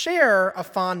share a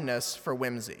fondness for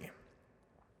whimsy.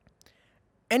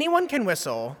 Anyone Can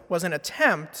Whistle was an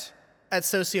attempt at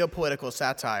socio-political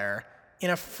satire in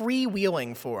a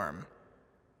freewheeling form,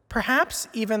 perhaps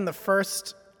even the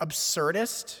first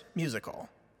absurdist musical.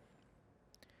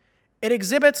 It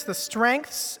exhibits the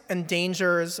strengths and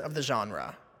dangers of the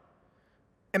genre,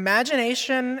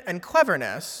 imagination and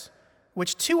cleverness,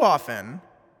 which too often,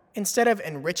 instead of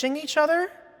enriching each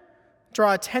other,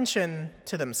 draw attention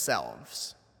to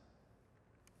themselves.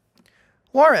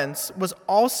 Lawrence was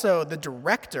also the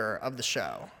director of the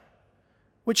show,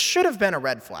 which should have been a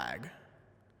red flag.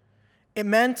 It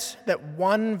meant that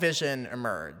one vision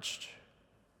emerged,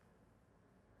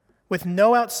 with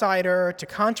no outsider to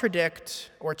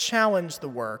contradict or challenge the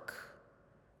work,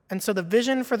 and so the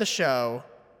vision for the show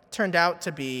turned out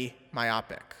to be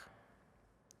myopic.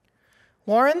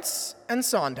 Lawrence and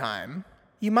Sondheim,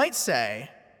 you might say,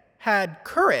 had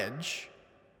courage,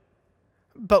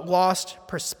 but lost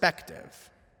perspective.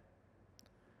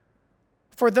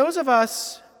 For those of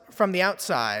us from the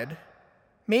outside,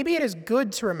 maybe it is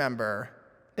good to remember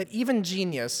that even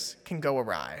genius can go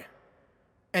awry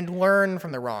and learn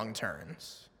from the wrong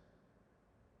turns.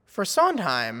 For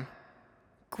Sondheim,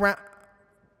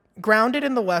 grounded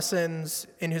in the lessons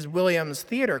in his Williams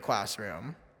theater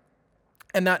classroom,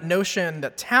 and that notion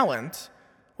that talent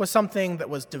was something that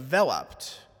was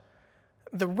developed,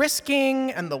 the risking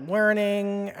and the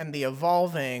learning and the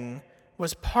evolving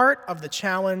was part of the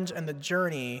challenge and the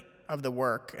journey of the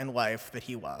work and life that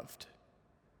he loved.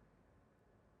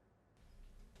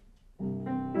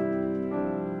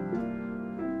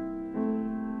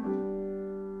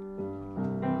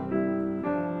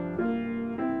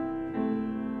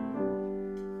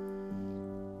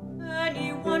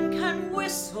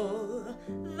 whistle,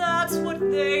 that's what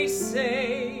they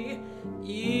say,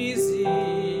 easy.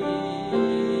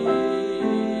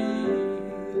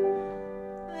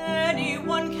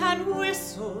 Anyone can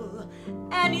whistle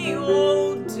any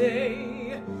old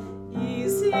day,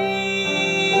 easy.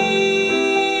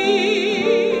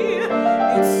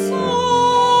 It's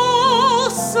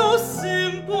all so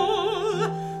simple.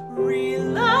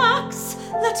 Relax,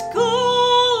 let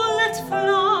go, let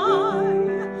fly.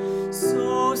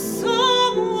 So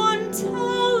someone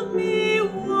tell me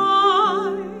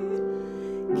why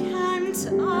can't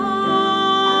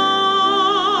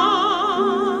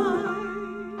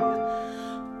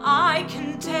I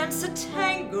can dance a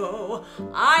tango,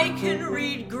 I can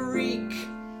read Greek,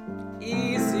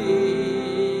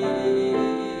 easy.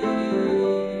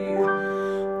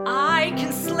 I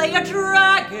can slay a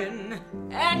dragon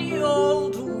any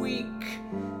old week,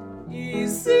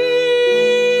 easy.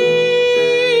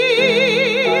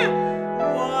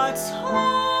 What's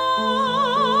hard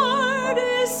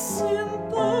is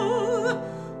simple,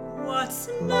 what's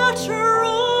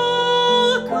natural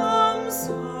comes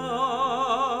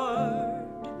hard.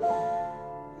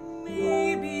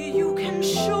 Maybe you can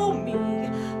show me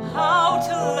how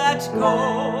to let go,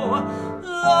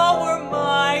 lower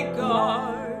my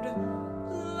guard,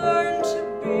 learn to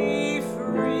be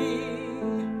free.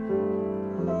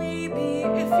 Maybe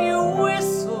if you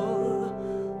whistle,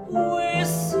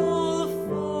 whistle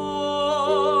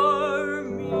for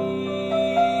me.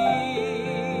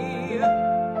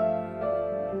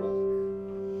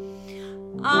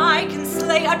 I can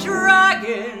slay a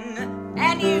dragon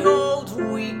any old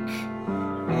week,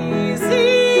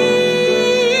 easy.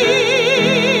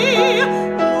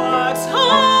 What's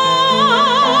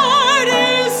hard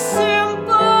is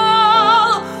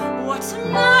simple, what's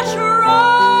natural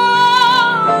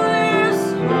is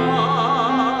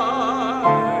hard.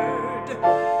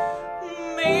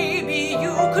 Maybe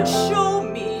you could show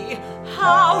me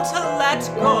how to let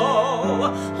go,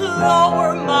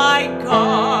 lower my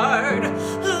guard,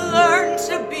 learn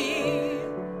to be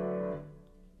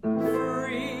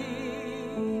free.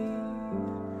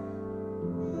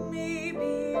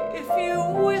 Maybe if you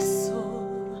whistle,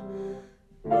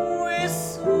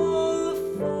 whistle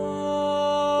for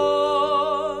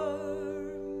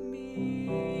me.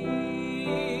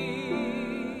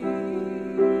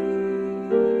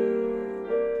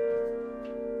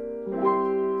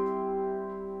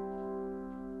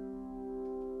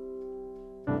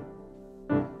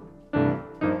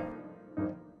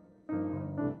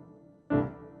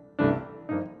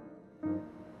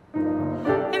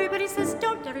 Everybody says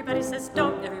don't, everybody says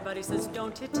don't, everybody says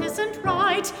don't, it isn't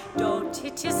right, don't,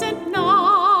 it isn't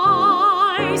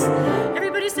nice.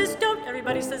 Everybody says don't,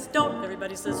 everybody says don't,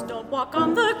 everybody says don't walk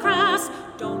on the grass,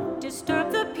 don't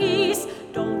disturb the peace,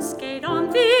 don't skate on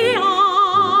the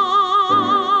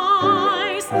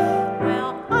ice.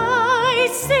 Well, I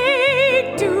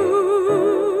say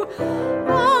do,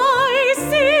 I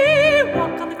say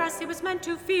walk on the grass, it was meant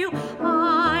to feel,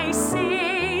 I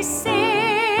say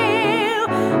sail,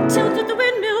 tilt at the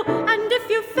windmill, and if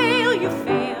you fail, you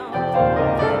fail.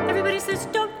 Everybody says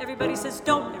don't, everybody says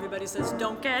don't, everybody says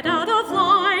don't get out of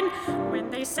line. When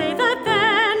they say that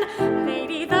then,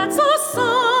 lady, that's a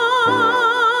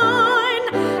sign.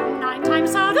 9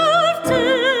 times out of 10,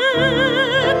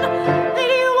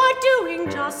 lady, you are doing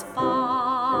just fine.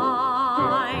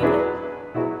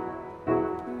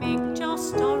 Make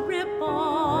just a ripple,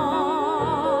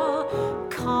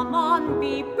 come on,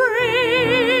 be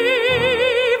brave.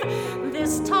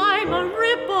 This time a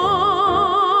ripple,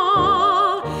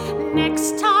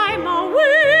 next time a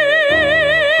wave.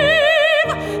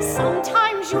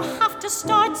 Sometimes you have to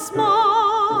start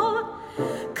small,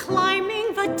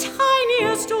 climbing the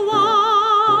tiniest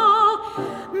wall.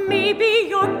 Maybe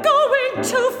you're going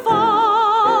to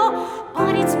fall,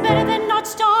 but it's better than not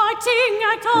starting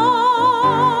at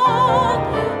all.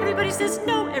 Everybody says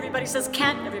no, everybody says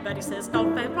can't, everybody says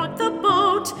don't rock the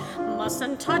boat,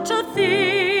 mustn't touch a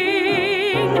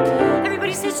thing.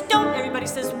 Everybody says don't, everybody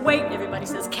says wait, everybody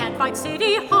says can't fight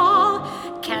City Hall,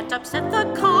 can't upset the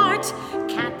cart,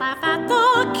 can't laugh at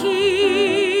the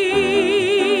king.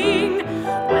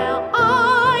 Well,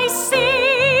 I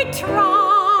say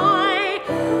try,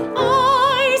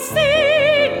 I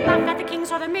say laugh at the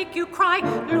kings or they make you cry,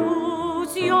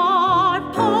 lose your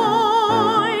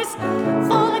poise,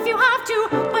 fall if you have to,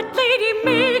 but lady,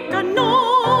 make a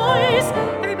noise.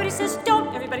 Everybody says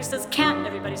don't, everybody says can't,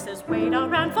 everybody says wait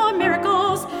around for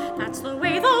miracles, that's the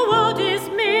way the world is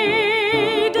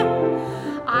made.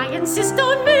 I insist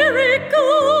on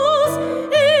miracles,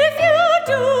 if you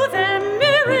do them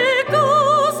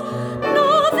miracles,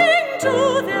 nothing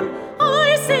to them,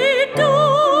 I say don't.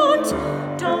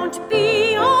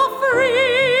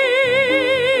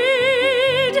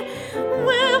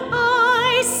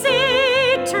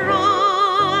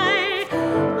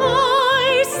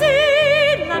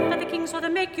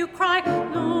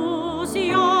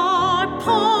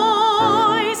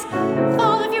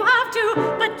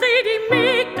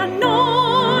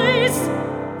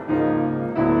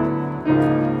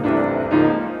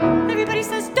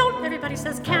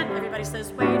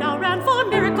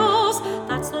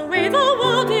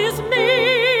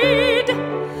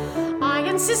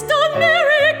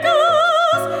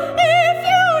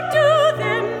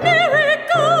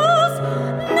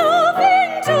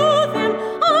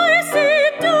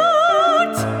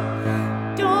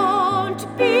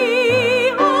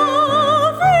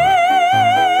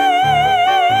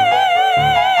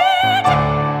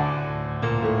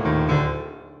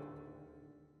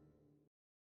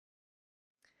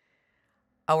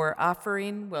 Our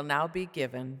offering will now be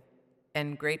given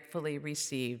and gratefully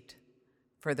received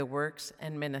for the works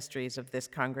and ministries of this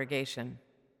congregation.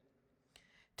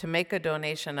 To make a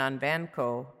donation on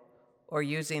Vanco or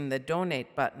using the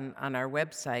donate button on our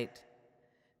website,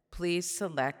 please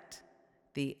select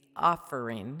the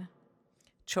offering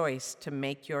choice to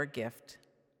make your gift.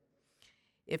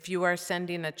 If you are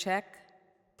sending a check,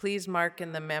 please mark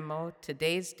in the memo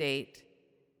today's date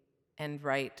and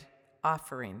write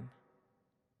offering.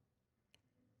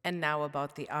 And now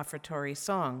about the offertory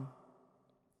song.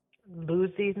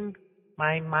 Losing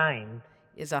My Mind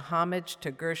is a homage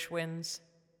to Gershwin's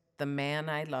The Man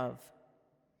I Love.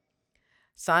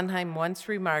 Sondheim once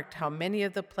remarked how many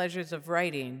of the pleasures of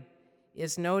writing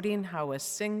is noting how a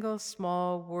single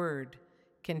small word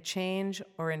can change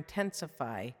or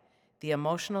intensify the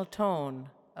emotional tone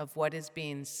of what is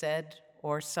being said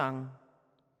or sung.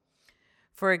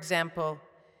 For example,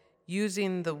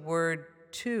 using the word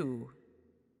to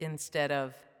instead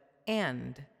of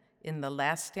and in the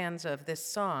last stanza of this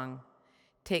song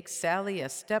takes Sally a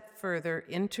step further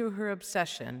into her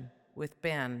obsession with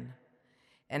Ben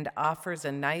and offers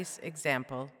a nice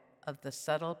example of the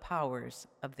subtle powers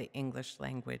of the English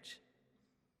language.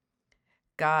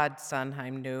 God,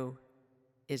 Sondheim knew,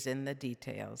 is in the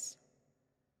details.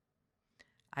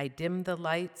 I dim the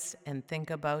lights and think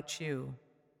about you,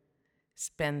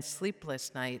 spend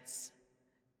sleepless nights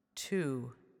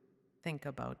to think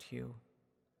about you.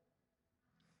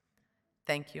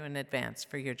 Thank you in advance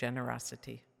for your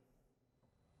generosity.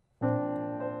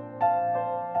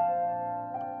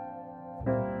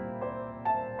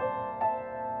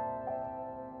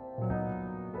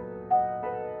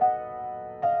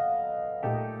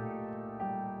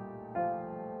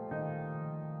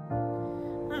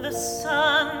 The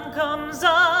sun comes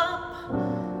up,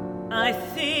 I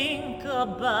think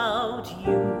about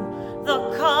you.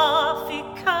 The coffee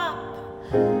cup,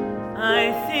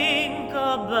 I think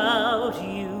about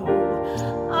you.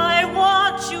 I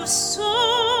want you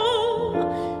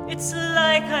so, it's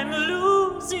like I'm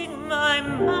losing my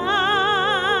mind.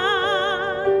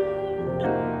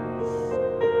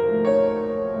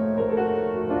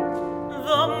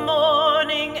 The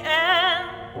morning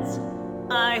ends,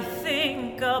 I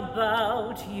think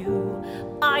about you.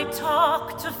 I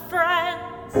talk to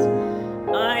friends,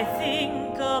 I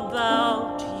think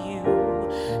about you.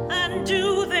 And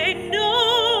do they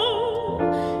know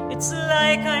it's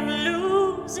like I'm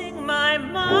losing my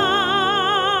mind?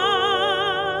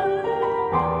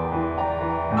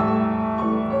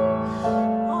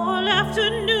 All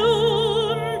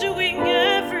afternoon doing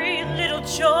every little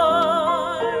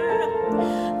chore,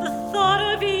 the thought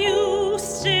of you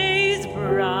stays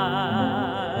bright.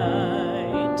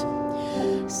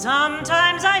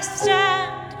 Sometimes I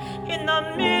stand in the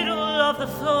middle of the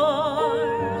floor,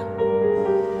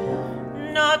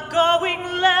 not going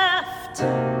left,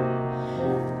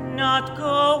 not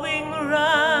going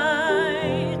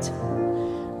right.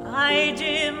 I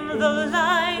dim the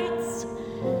lights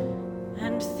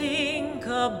and think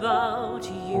about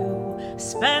you,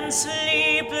 spend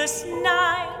sleepless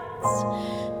nights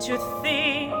to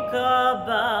think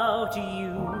about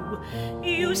you.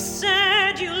 You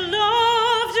said you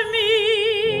loved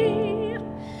me,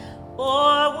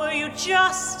 or were you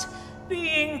just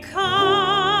being kind?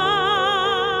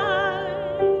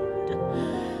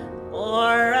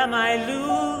 Or am I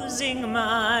losing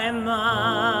my mind?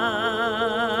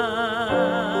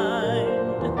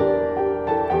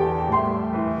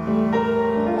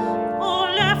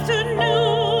 All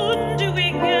afternoon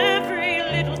doing every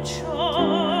little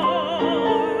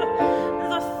chore,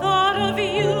 the thought of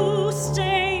you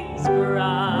stays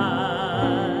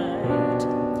bright.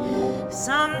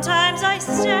 Sometimes I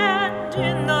stand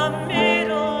in the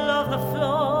middle of the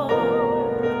floor,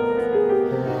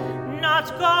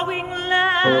 not going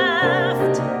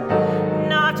left,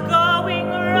 not going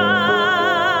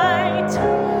right.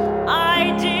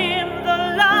 I dim the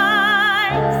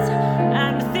lights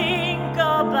and think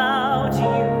about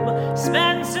you,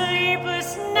 spend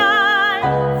sleepless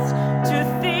nights to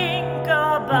think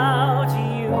about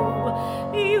you.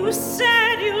 You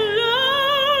said you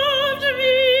loved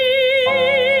me,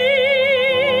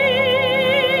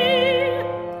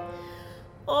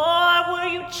 or were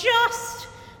you just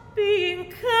being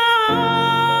kind?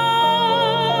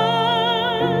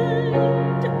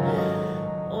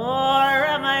 Or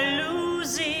am I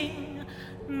losing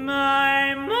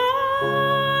my mind?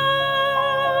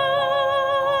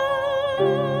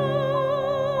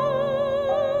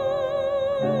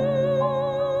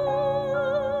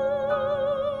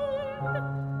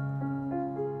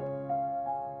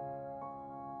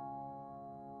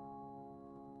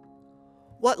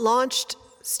 What launched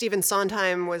Stephen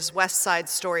Sondheim was West Side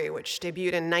Story, which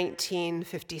debuted in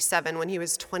 1957 when he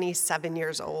was 27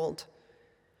 years old.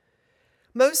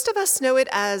 Most of us know it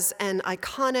as an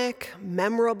iconic,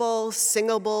 memorable,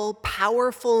 singable,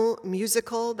 powerful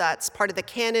musical that's part of the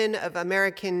canon of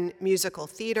American musical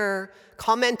theater,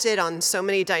 commented on so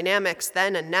many dynamics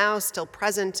then and now still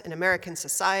present in American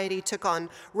society, took on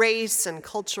race and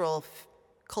cultural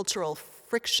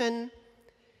friction,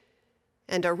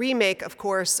 and a remake, of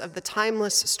course, of the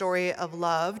timeless story of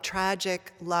love,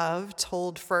 tragic love,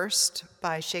 told first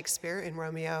by Shakespeare in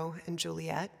Romeo and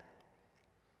Juliet.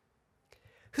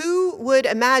 Who would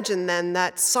imagine then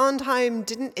that Sondheim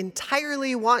didn't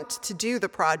entirely want to do the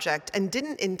project and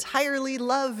didn't entirely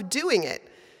love doing it?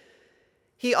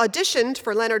 He auditioned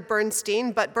for Leonard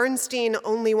Bernstein, but Bernstein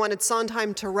only wanted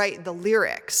Sondheim to write the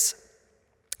lyrics.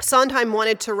 Sondheim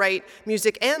wanted to write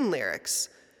music and lyrics.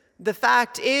 The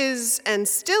fact is, and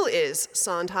still is,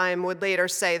 Sondheim would later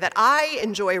say, that I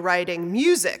enjoy writing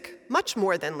music much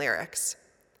more than lyrics.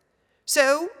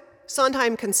 So,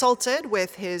 Sondheim consulted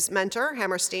with his mentor,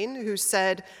 Hammerstein, who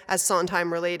said, as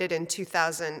Sondheim related in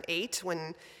 2008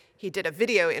 when he did a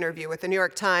video interview with the New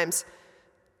York Times,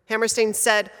 Hammerstein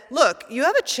said, "Look, you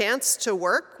have a chance to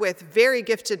work with very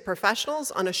gifted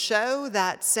professionals on a show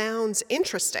that sounds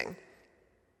interesting.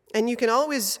 And you can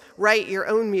always write your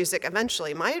own music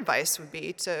eventually. My advice would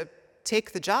be to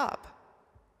take the job."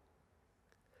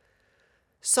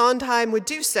 Sondheim would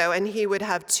do so, and he would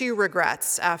have two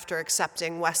regrets after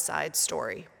accepting West Side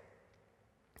Story.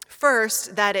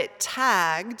 First, that it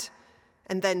tagged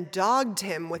and then dogged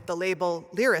him with the label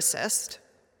lyricist.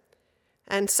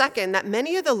 And second, that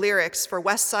many of the lyrics for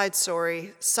West Side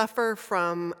Story suffer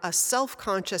from a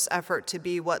self-conscious effort to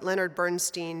be what Leonard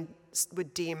Bernstein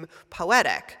would deem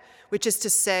poetic, which is to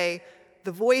say,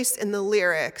 the voice in the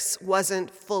lyrics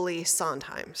wasn't fully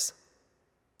Sondheim's.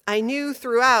 I knew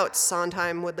throughout,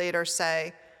 Sondheim would later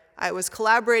say, I was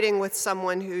collaborating with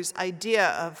someone whose idea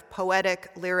of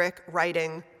poetic lyric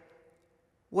writing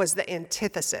was the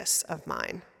antithesis of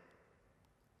mine.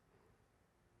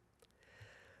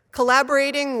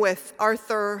 Collaborating with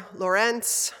Arthur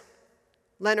Laurents,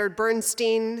 Leonard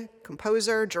Bernstein,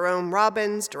 composer, Jerome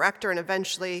Robbins, director, and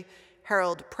eventually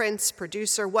Harold Prince,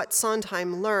 producer, what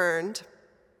Sondheim learned,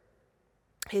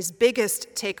 his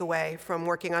biggest takeaway from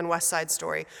working on West Side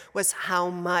Story was how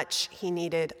much he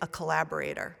needed a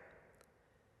collaborator.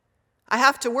 I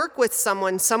have to work with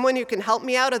someone who can help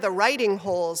me out of the writing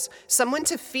holes, someone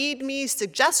to feed me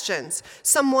suggestions,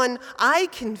 someone I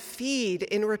can feed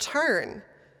in return.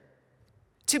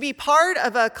 To be part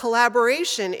of a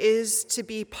collaboration is to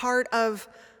be part of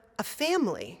a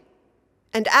family.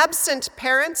 And absent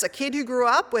parents, a kid who grew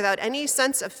up without any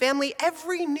sense of family,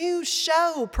 every new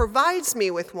show provides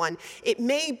me with one. It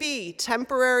may be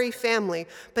temporary family,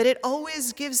 but it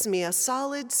always gives me a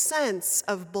solid sense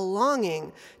of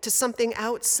belonging to something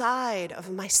outside of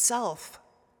myself.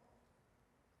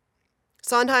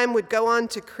 Sondheim would go on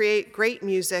to create great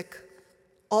music,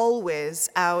 always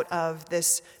out of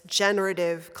this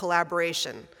generative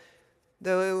collaboration,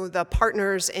 though the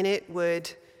partners in it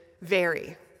would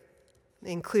vary.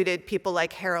 They included people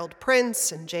like Harold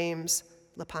Prince and James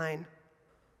Lapine.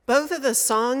 Both of the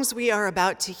songs we are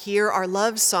about to hear are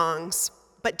love songs,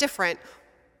 but different.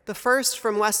 The first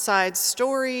from West Side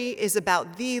Story is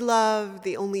about the love,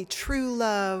 the only true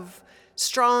love,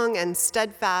 strong and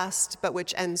steadfast, but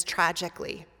which ends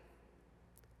tragically.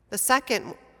 The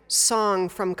second song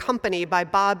from Company by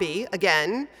Bobby,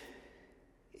 again,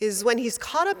 is when he's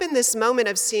caught up in this moment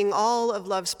of seeing all of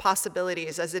love's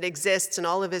possibilities as it exists in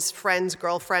all of his friends,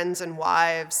 girlfriends, and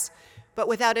wives, but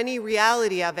without any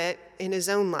reality of it in his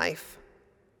own life.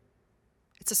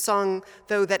 It's a song,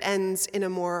 though, that ends in a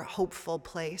more hopeful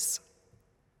place.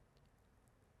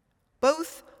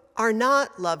 Both are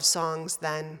not love songs,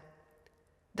 then,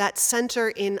 that center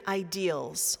in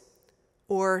ideals,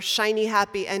 or shiny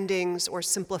happy endings, or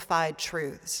simplified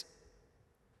truths.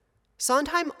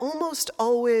 Sondheim almost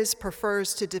always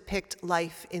prefers to depict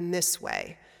life in this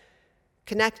way,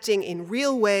 connecting in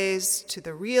real ways to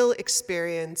the real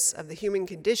experience of the human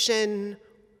condition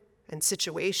and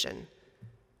situation.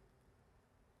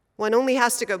 One only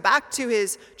has to go back to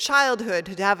his childhood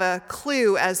to have a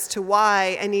clue as to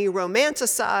why any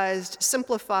romanticized,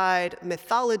 simplified,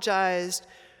 mythologized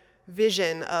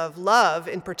vision of love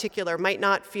in particular might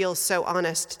not feel so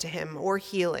honest to him or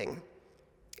healing.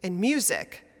 And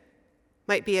music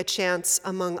might be a chance,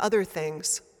 among other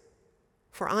things,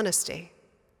 for honesty.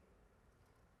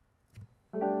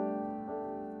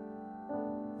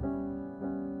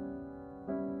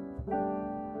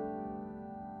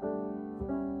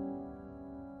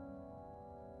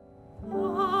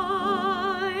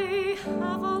 I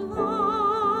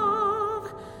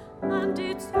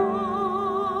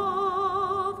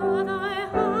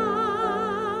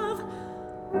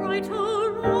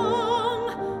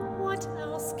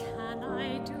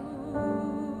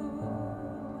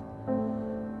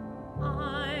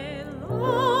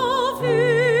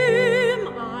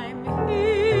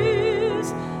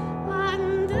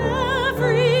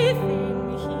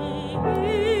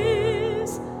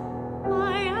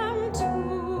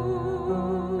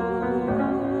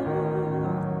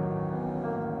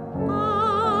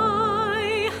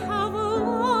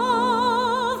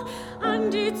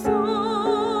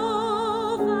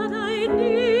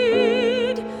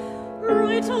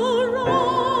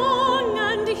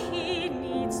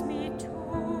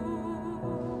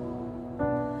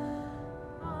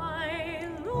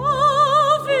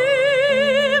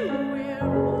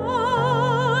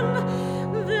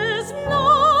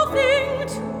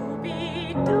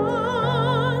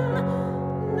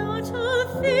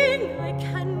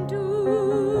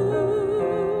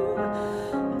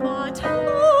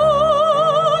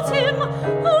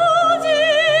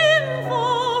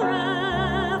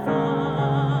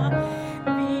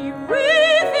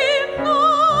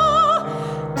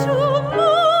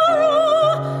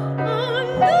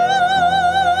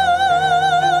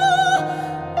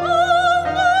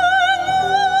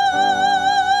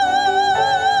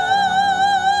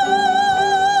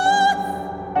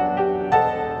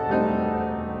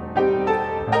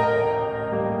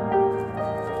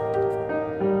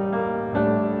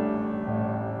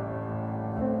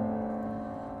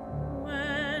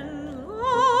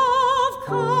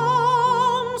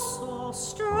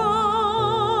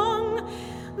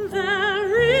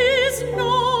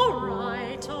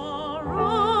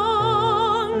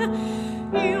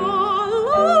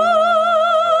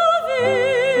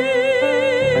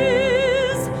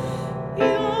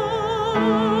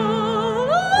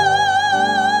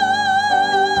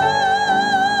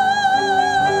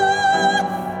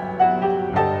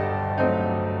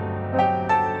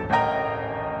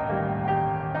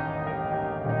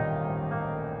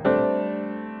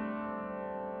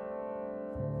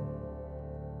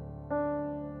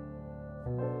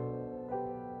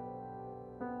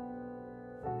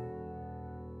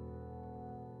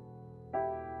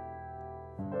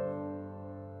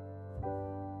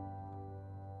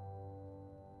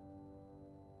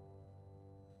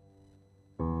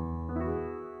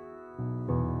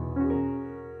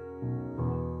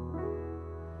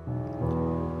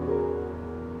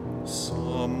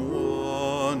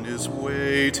is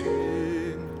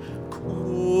waiting,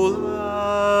 cool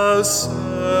as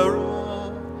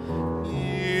Sarah,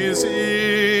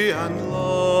 easy and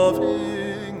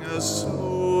loving as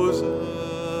Susan.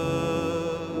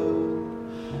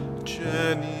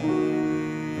 Jenny,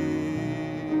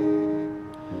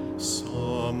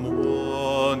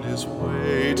 someone is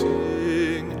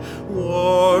waiting,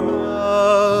 warm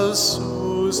as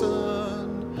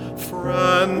Susan,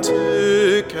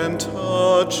 frantic and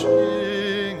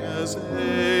touching as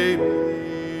Amy.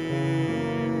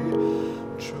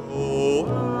 Joanne,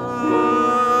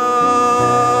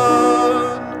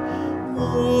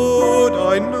 would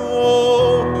I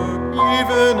know her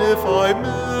even if I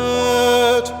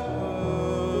met her?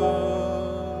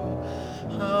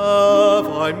 Have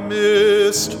I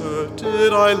missed her?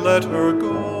 Did I let her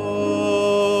go?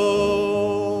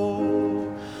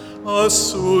 A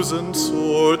Susan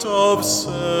sort of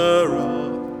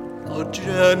Sarah, a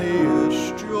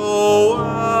Jenny-ish Joanne.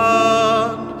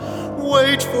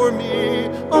 Wait for me,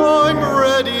 I'm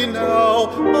ready now.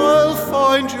 I'll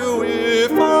find you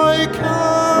if I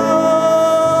can.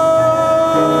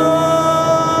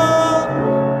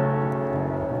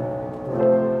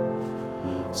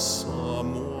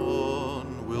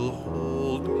 Someone will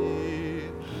hold me,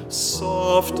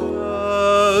 soft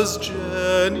as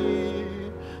Jenny,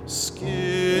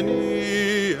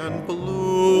 skinny and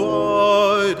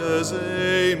blue-eyed as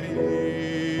Amy.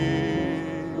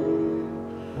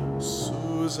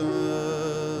 Susan,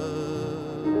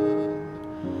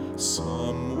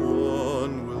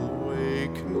 someone will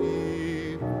wake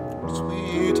me,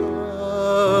 sweet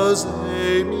as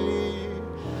Amy,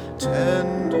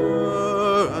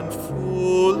 tender and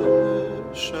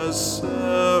foolish as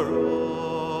Sarah.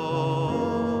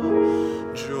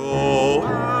 Joanne,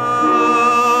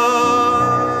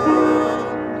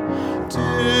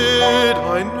 did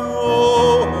I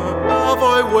know her? Have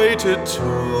I waited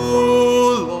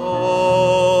too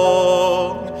long?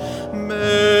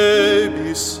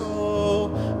 Maybe so,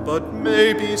 but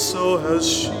maybe so has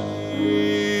she.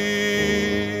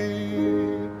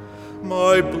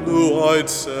 My blue-eyed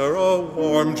Sarah,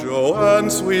 warm Joanne,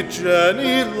 sweet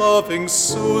Jenny, loving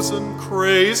Susan,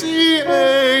 crazy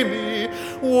Amy,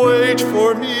 wait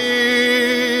for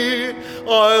me,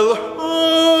 I'll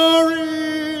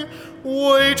hurry,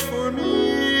 wait for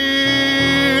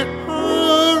me,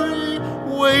 hurry,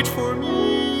 wait for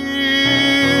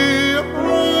me,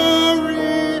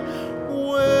 hurry,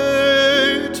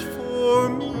 wait for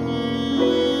me.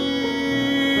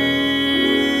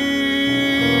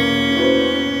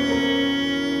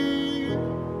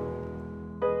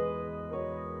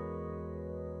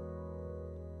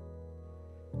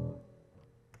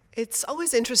 It's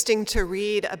always interesting to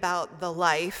read about the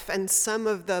life and some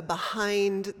of the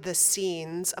behind the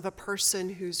scenes of a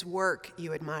person whose work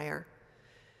you admire.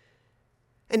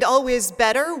 And always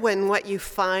better when what you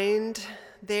find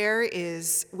there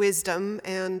is wisdom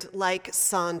and, like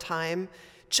Sondheim,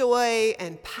 joy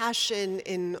and passion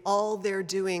in all their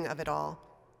doing of it all.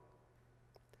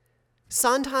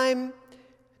 Sondheim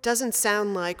doesn't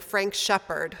sound like Frank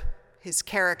Shepard, his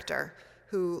character,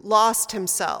 who lost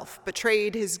himself,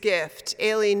 betrayed his gift,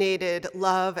 alienated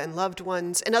love and loved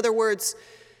ones. In other words,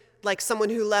 like someone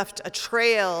who left a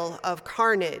trail of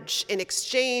carnage in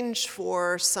exchange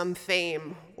for some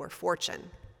fame or fortune.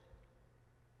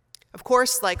 Of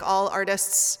course, like all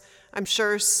artists, I'm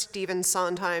sure Stephen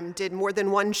Sondheim did more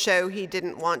than one show he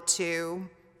didn't want to,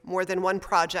 more than one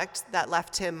project that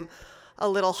left him a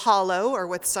little hollow or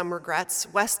with some regrets.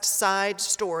 West Side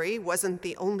Story wasn't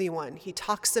the only one he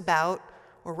talks about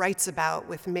or writes about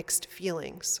with mixed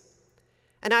feelings.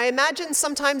 And I imagine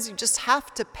sometimes you just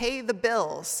have to pay the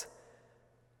bills,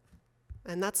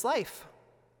 and that's life.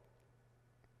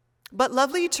 But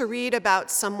lovely to read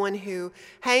about someone who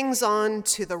hangs on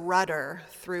to the rudder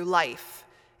through life,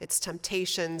 its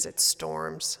temptations, its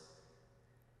storms.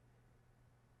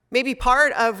 Maybe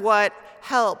part of what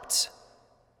helped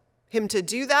him to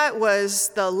do that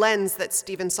was the lens that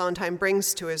Stephen Sondheim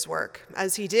brings to his work,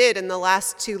 as he did in the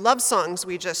last two love songs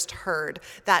we just heard,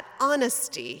 that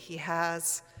honesty he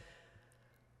has.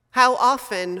 How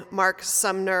often, Mark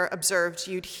Sumner observed,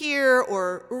 you'd hear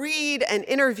or read an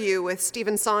interview with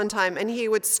Stephen Sondheim, and he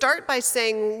would start by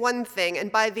saying one thing, and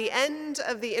by the end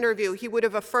of the interview, he would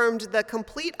have affirmed the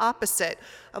complete opposite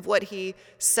of what he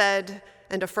said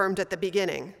and affirmed at the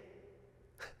beginning.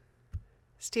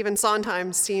 Stephen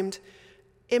Sondheim seemed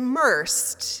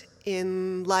immersed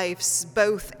in life's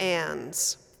both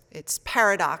ands, its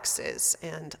paradoxes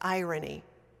and irony.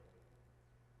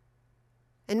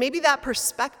 And maybe that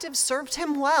perspective served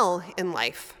him well in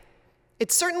life.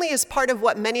 It certainly is part of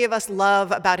what many of us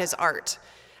love about his art,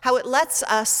 how it lets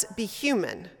us be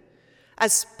human.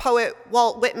 As poet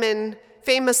Walt Whitman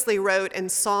famously wrote in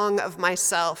Song of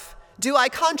Myself, "Do I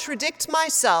contradict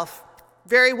myself?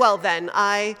 Very well then,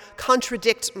 I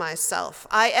contradict myself.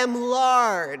 I am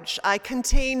large, I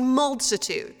contain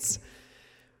multitudes."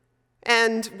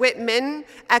 And Whitman,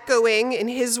 echoing in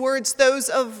his words those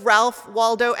of Ralph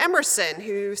Waldo Emerson,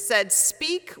 who said,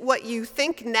 "Speak what you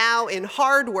think now in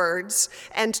hard words,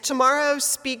 and tomorrow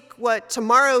speak what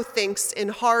tomorrow thinks in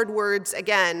hard words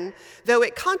again, though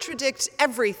it contradict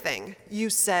everything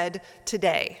you said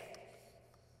today."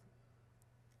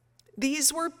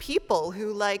 These were people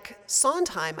who, like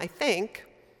Sondheim, I think,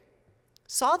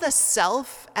 saw the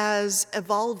self as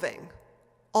evolving,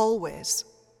 always.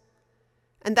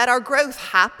 And that our growth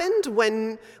happened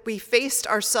when we faced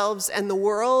ourselves and the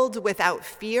world without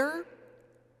fear.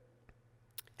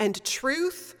 And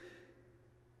truth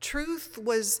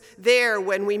was there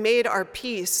when we made our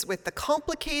peace with the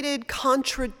complicated,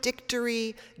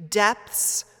 contradictory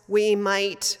depths we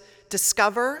might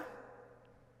discover.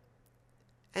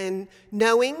 And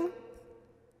knowing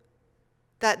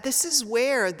that this is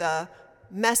where the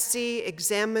messy,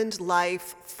 examined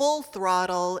life, full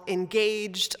throttle,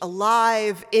 engaged,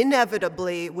 alive,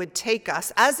 inevitably would take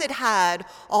us, as it had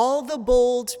all the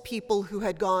bold people who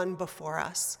had gone before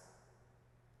us.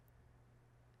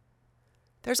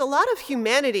 There's a lot of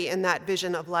humanity in that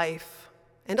vision of life,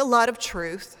 and a lot of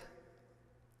truth,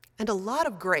 and a lot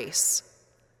of grace.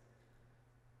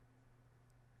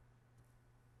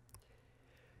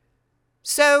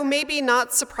 So maybe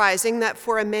not surprising that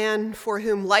for a man for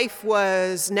whom life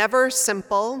was never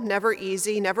simple, never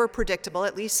easy, never predictable,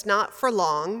 at least not for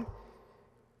long,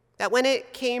 that when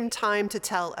it came time to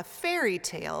tell a fairy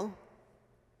tale,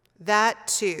 that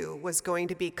too was going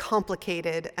to be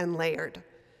complicated and layered.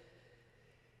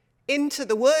 Into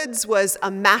the Woods was a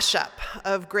mashup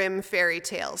of grim fairy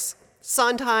tales.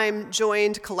 Sondheim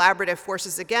joined collaborative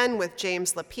forces again with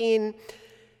James Lapine,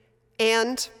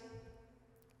 and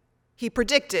he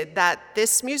predicted that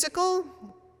this musical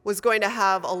was going to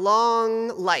have a long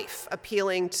life,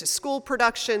 appealing to school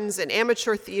productions and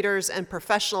amateur theaters and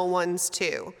professional ones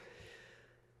too.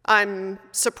 "I'm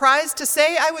surprised to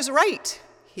say I was right,"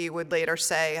 he would later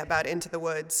say about Into the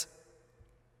Woods.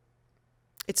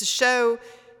 It's a show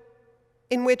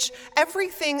in which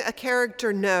everything a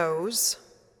character knows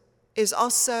is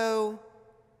also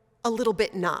a little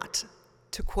bit not,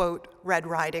 to quote Red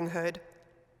Riding Hood.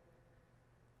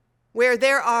 Where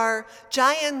there are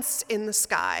giants in the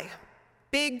sky,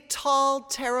 big, tall,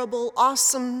 terrible,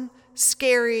 awesome,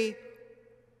 scary,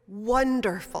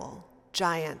 wonderful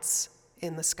giants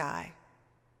in the sky.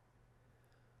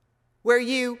 Where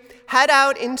you head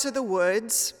out into the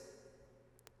woods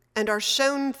and are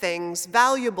shown things,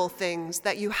 valuable things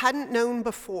that you hadn't known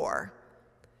before,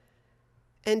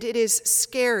 and it is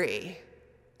scary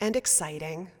and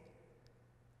exciting.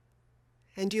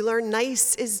 And you learn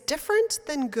nice is different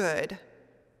than good.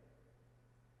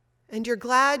 And you're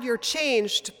glad you're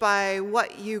changed by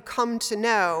what you come to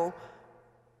know,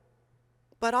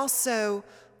 but also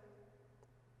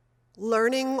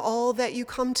learning all that you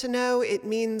come to know, it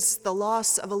means the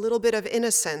loss of a little bit of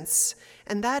innocence,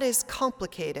 and that is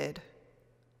complicated.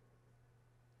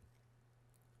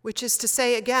 Which is to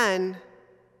say, again,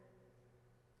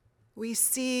 we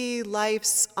see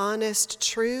life's honest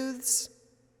truths,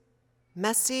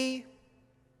 messy,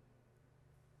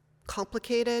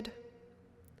 complicated,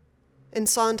 and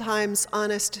Sondheim's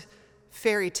honest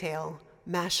fairy tale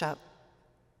mashup.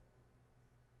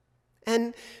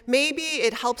 And maybe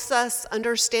it helps us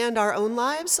understand our own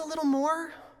lives a little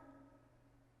more.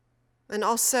 And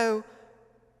also,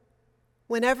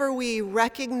 whenever we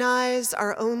recognize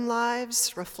our own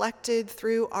lives reflected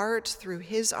through art, through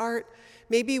his art,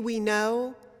 maybe we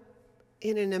know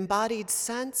in an embodied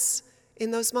sense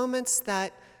in those moments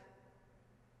that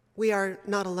we are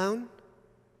not alone,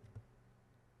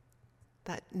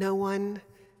 that no one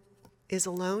is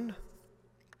alone.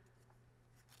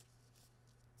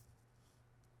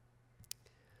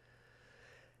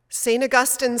 St.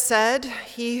 Augustine said,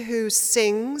 "He who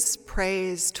sings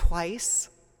prays twice."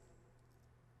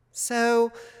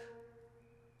 So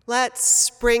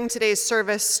let's bring today's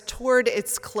service toward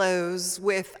its close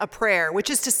with a prayer, which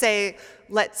is to say,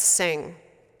 let's sing.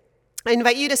 I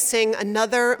invite you to sing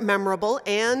another memorable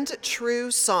and true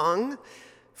song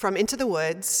from Into the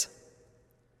Woods,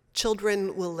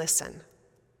 "Children Will Listen."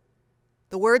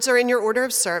 The words are in your order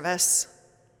of service,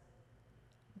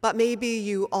 but maybe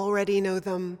you already know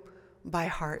them by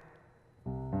heart.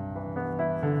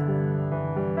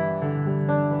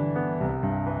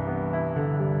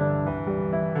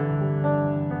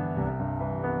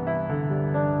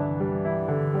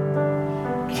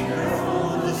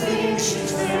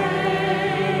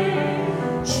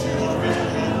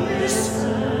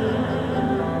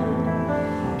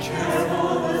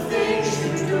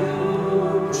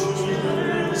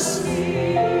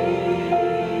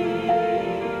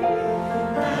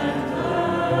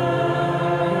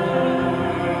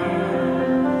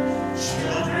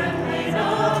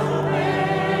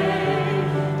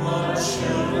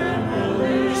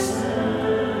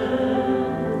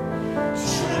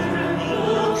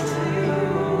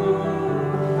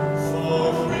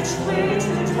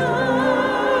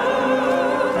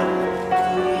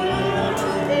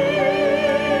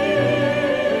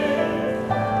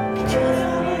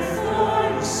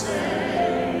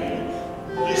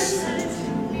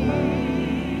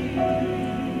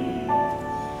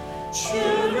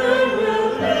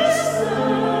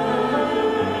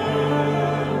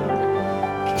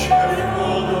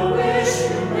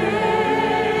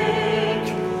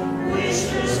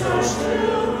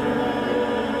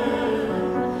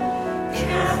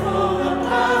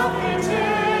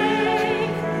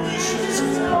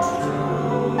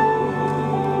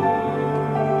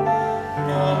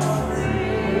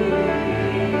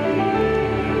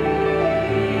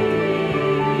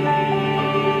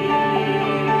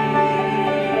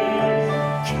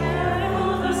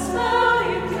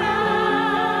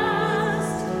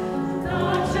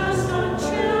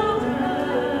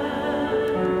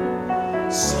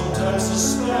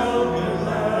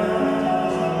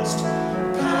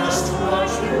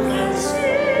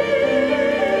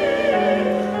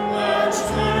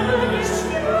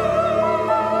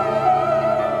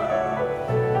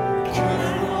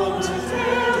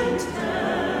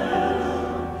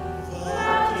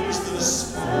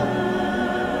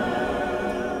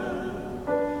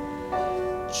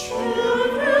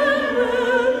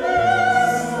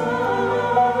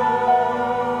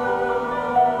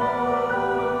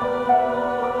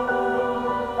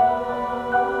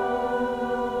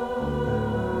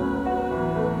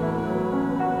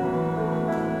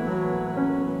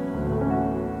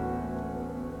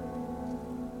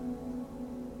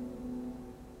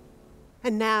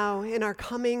 And now, in our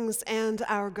comings and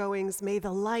our goings, may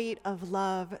the light of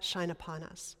love shine upon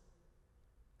us.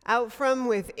 Out from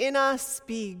within us,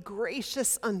 be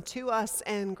gracious unto us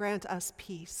and grant us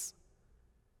peace.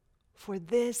 For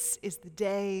this is the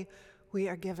day we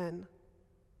are given.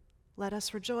 Let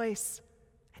us rejoice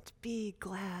and be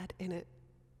glad in it.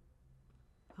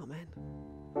 Amen.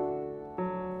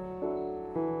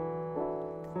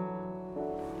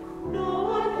 No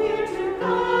one here to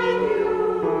guide you.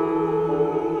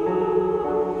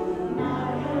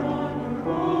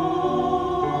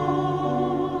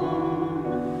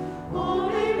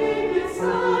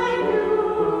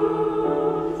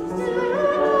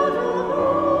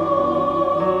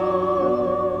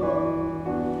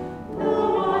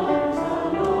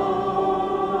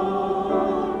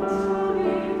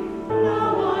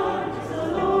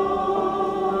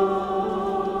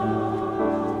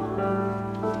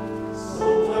 So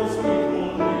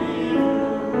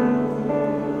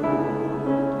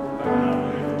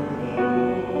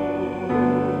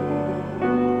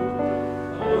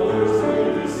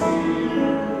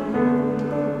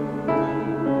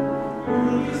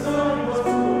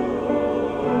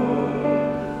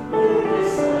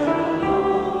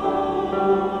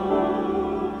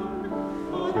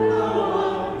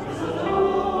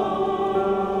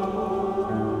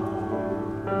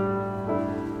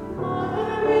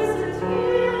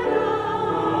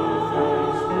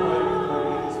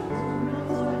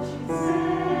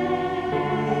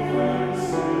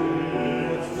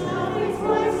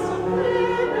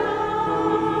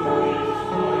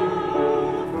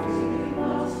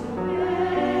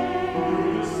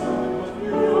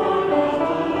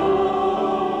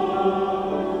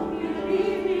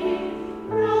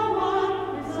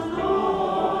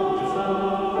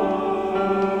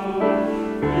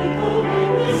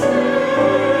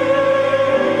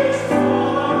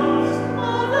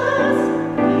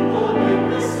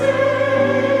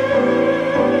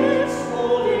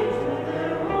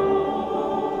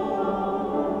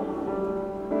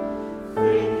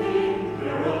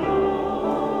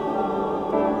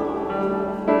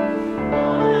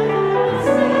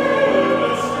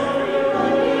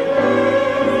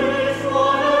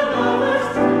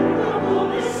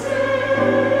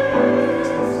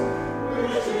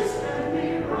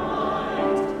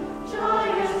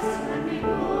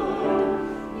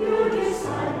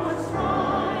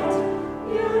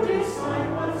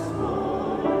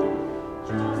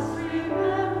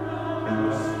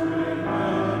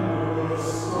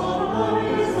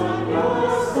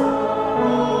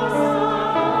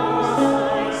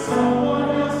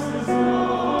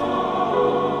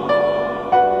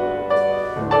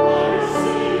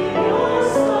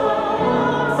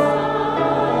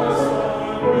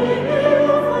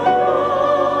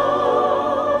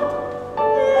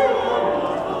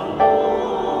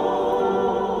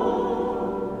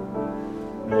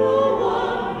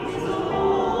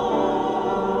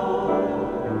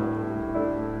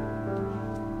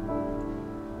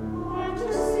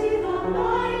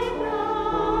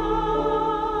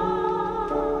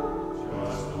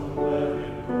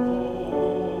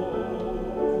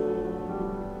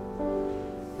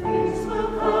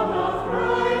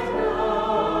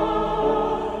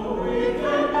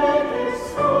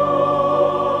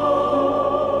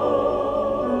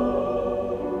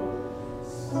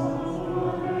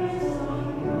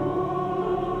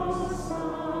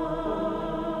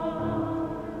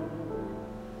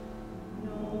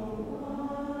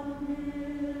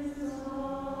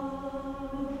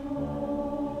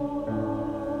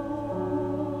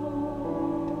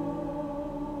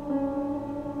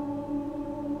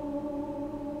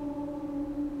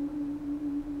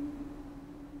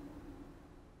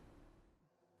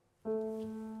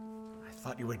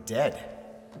dead.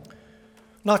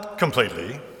 Not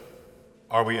completely.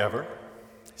 Are we ever?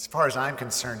 As far as I'm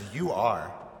concerned, you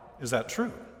are. Is that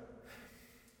true?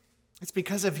 It's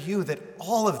because of you that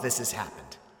all of this has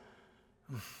happened.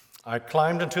 I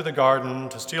climbed into the garden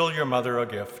to steal your mother a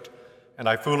gift, and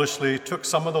I foolishly took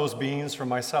some of those beans for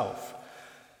myself.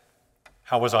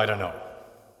 How was I to know?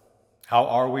 How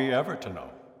are we ever to know?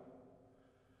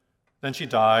 Then she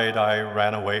died, I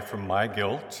ran away from my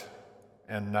guilt,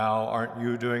 and now aren't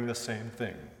you doing the same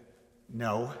thing?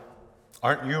 No.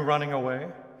 Aren't you running away?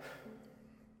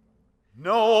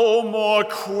 No more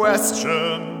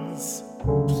questions,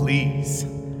 please.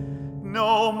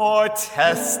 No more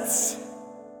tests.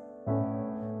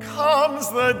 Comes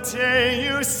the day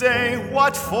you say,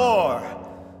 what for?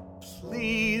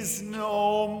 Please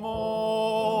no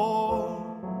more.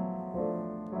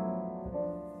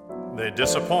 They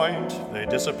disappoint, they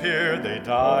disappear, they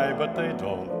die, but they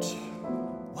don't.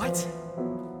 What?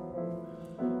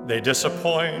 They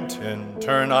disappoint, in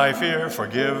turn I fear,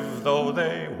 forgive though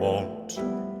they won't.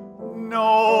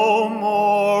 No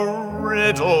more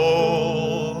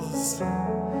riddles.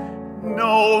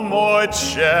 No more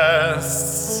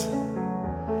jests.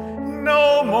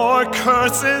 No more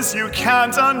curses you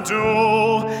can't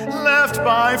undo, left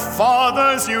by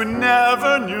fathers you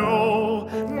never knew.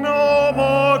 No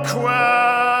more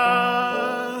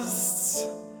quests.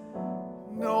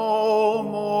 No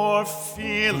more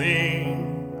feelings.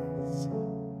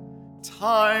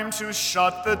 Time to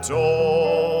shut the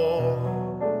door.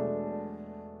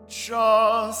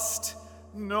 Just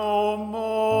no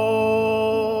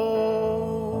more.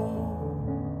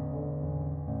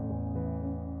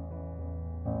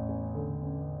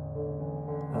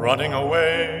 Running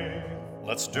away,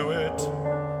 let's do it.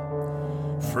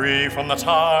 Free from the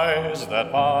ties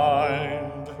that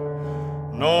bind.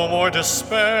 No more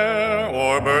despair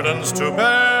or burdens to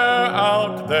bear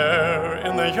out there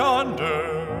in the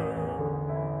yonder.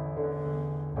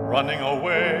 Running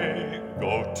away,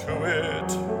 go to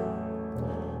it.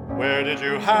 Where did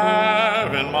you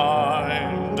have in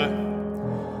mind?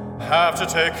 Have to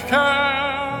take care.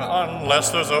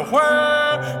 Unless there's a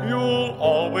where, you'll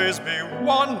always be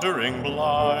wandering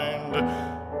blind.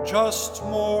 Just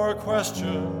more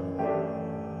questions,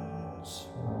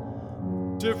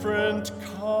 different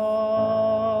kind.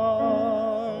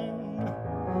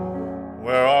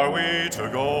 Where are we to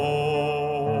go?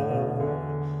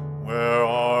 Where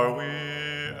are we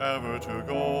ever to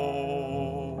go?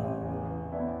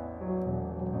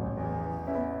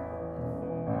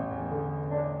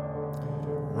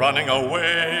 Running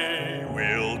away,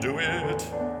 we'll do it.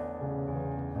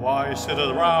 Why sit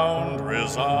around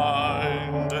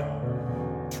resigned?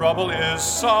 Trouble is,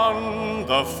 son,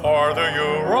 the farther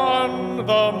you run,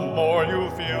 the more you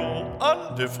feel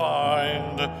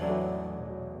undefined.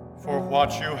 For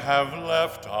what you have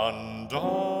left undone,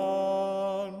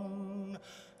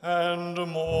 and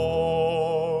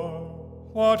more,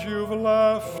 what you've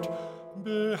left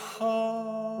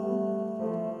behind.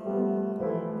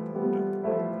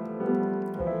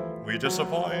 We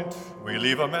disappoint, we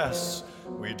leave a mess,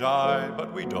 we die,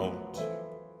 but we don't.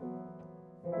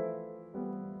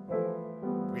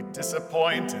 We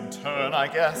disappoint in turn, I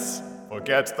guess,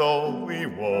 forget though we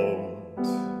won't.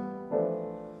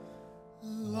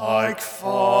 Like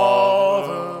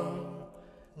father,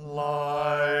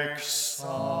 like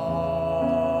son.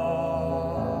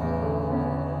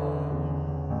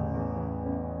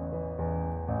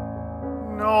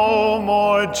 No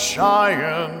more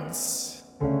giants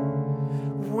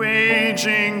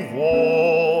waging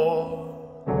war.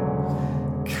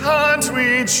 Can't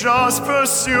we just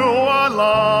pursue our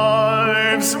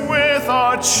lives with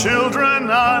our children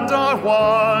and our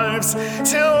wives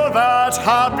till that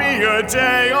happier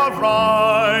day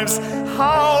arrives?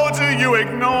 How do you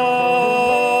ignore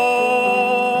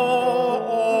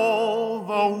all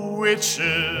the witches,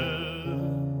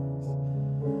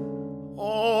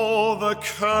 all the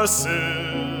curses,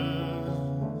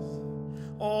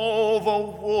 all the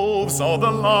wolves, all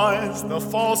the lies, the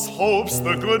false hopes,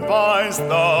 the goodbyes,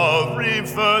 the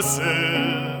reverses,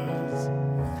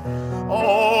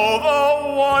 all the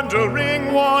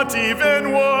wondering what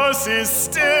even worse is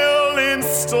still in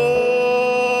store,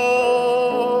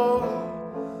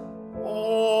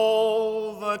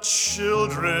 all the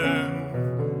children,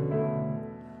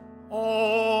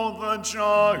 all the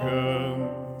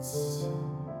giants,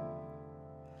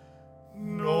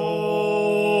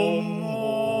 no more.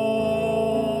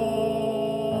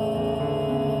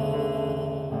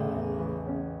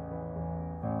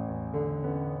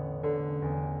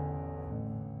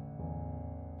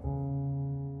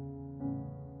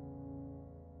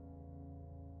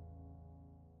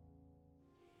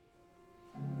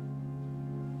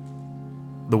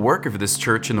 The work of this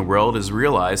church in the world is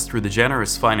realized through the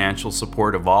generous financial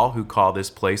support of all who call this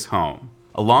place home.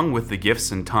 Along with the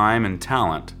gifts and time and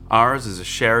talent, ours is a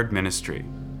shared ministry.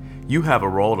 You have a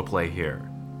role to play here.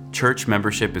 Church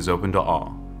membership is open to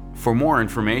all. For more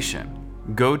information,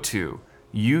 go to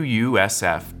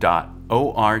uusf.org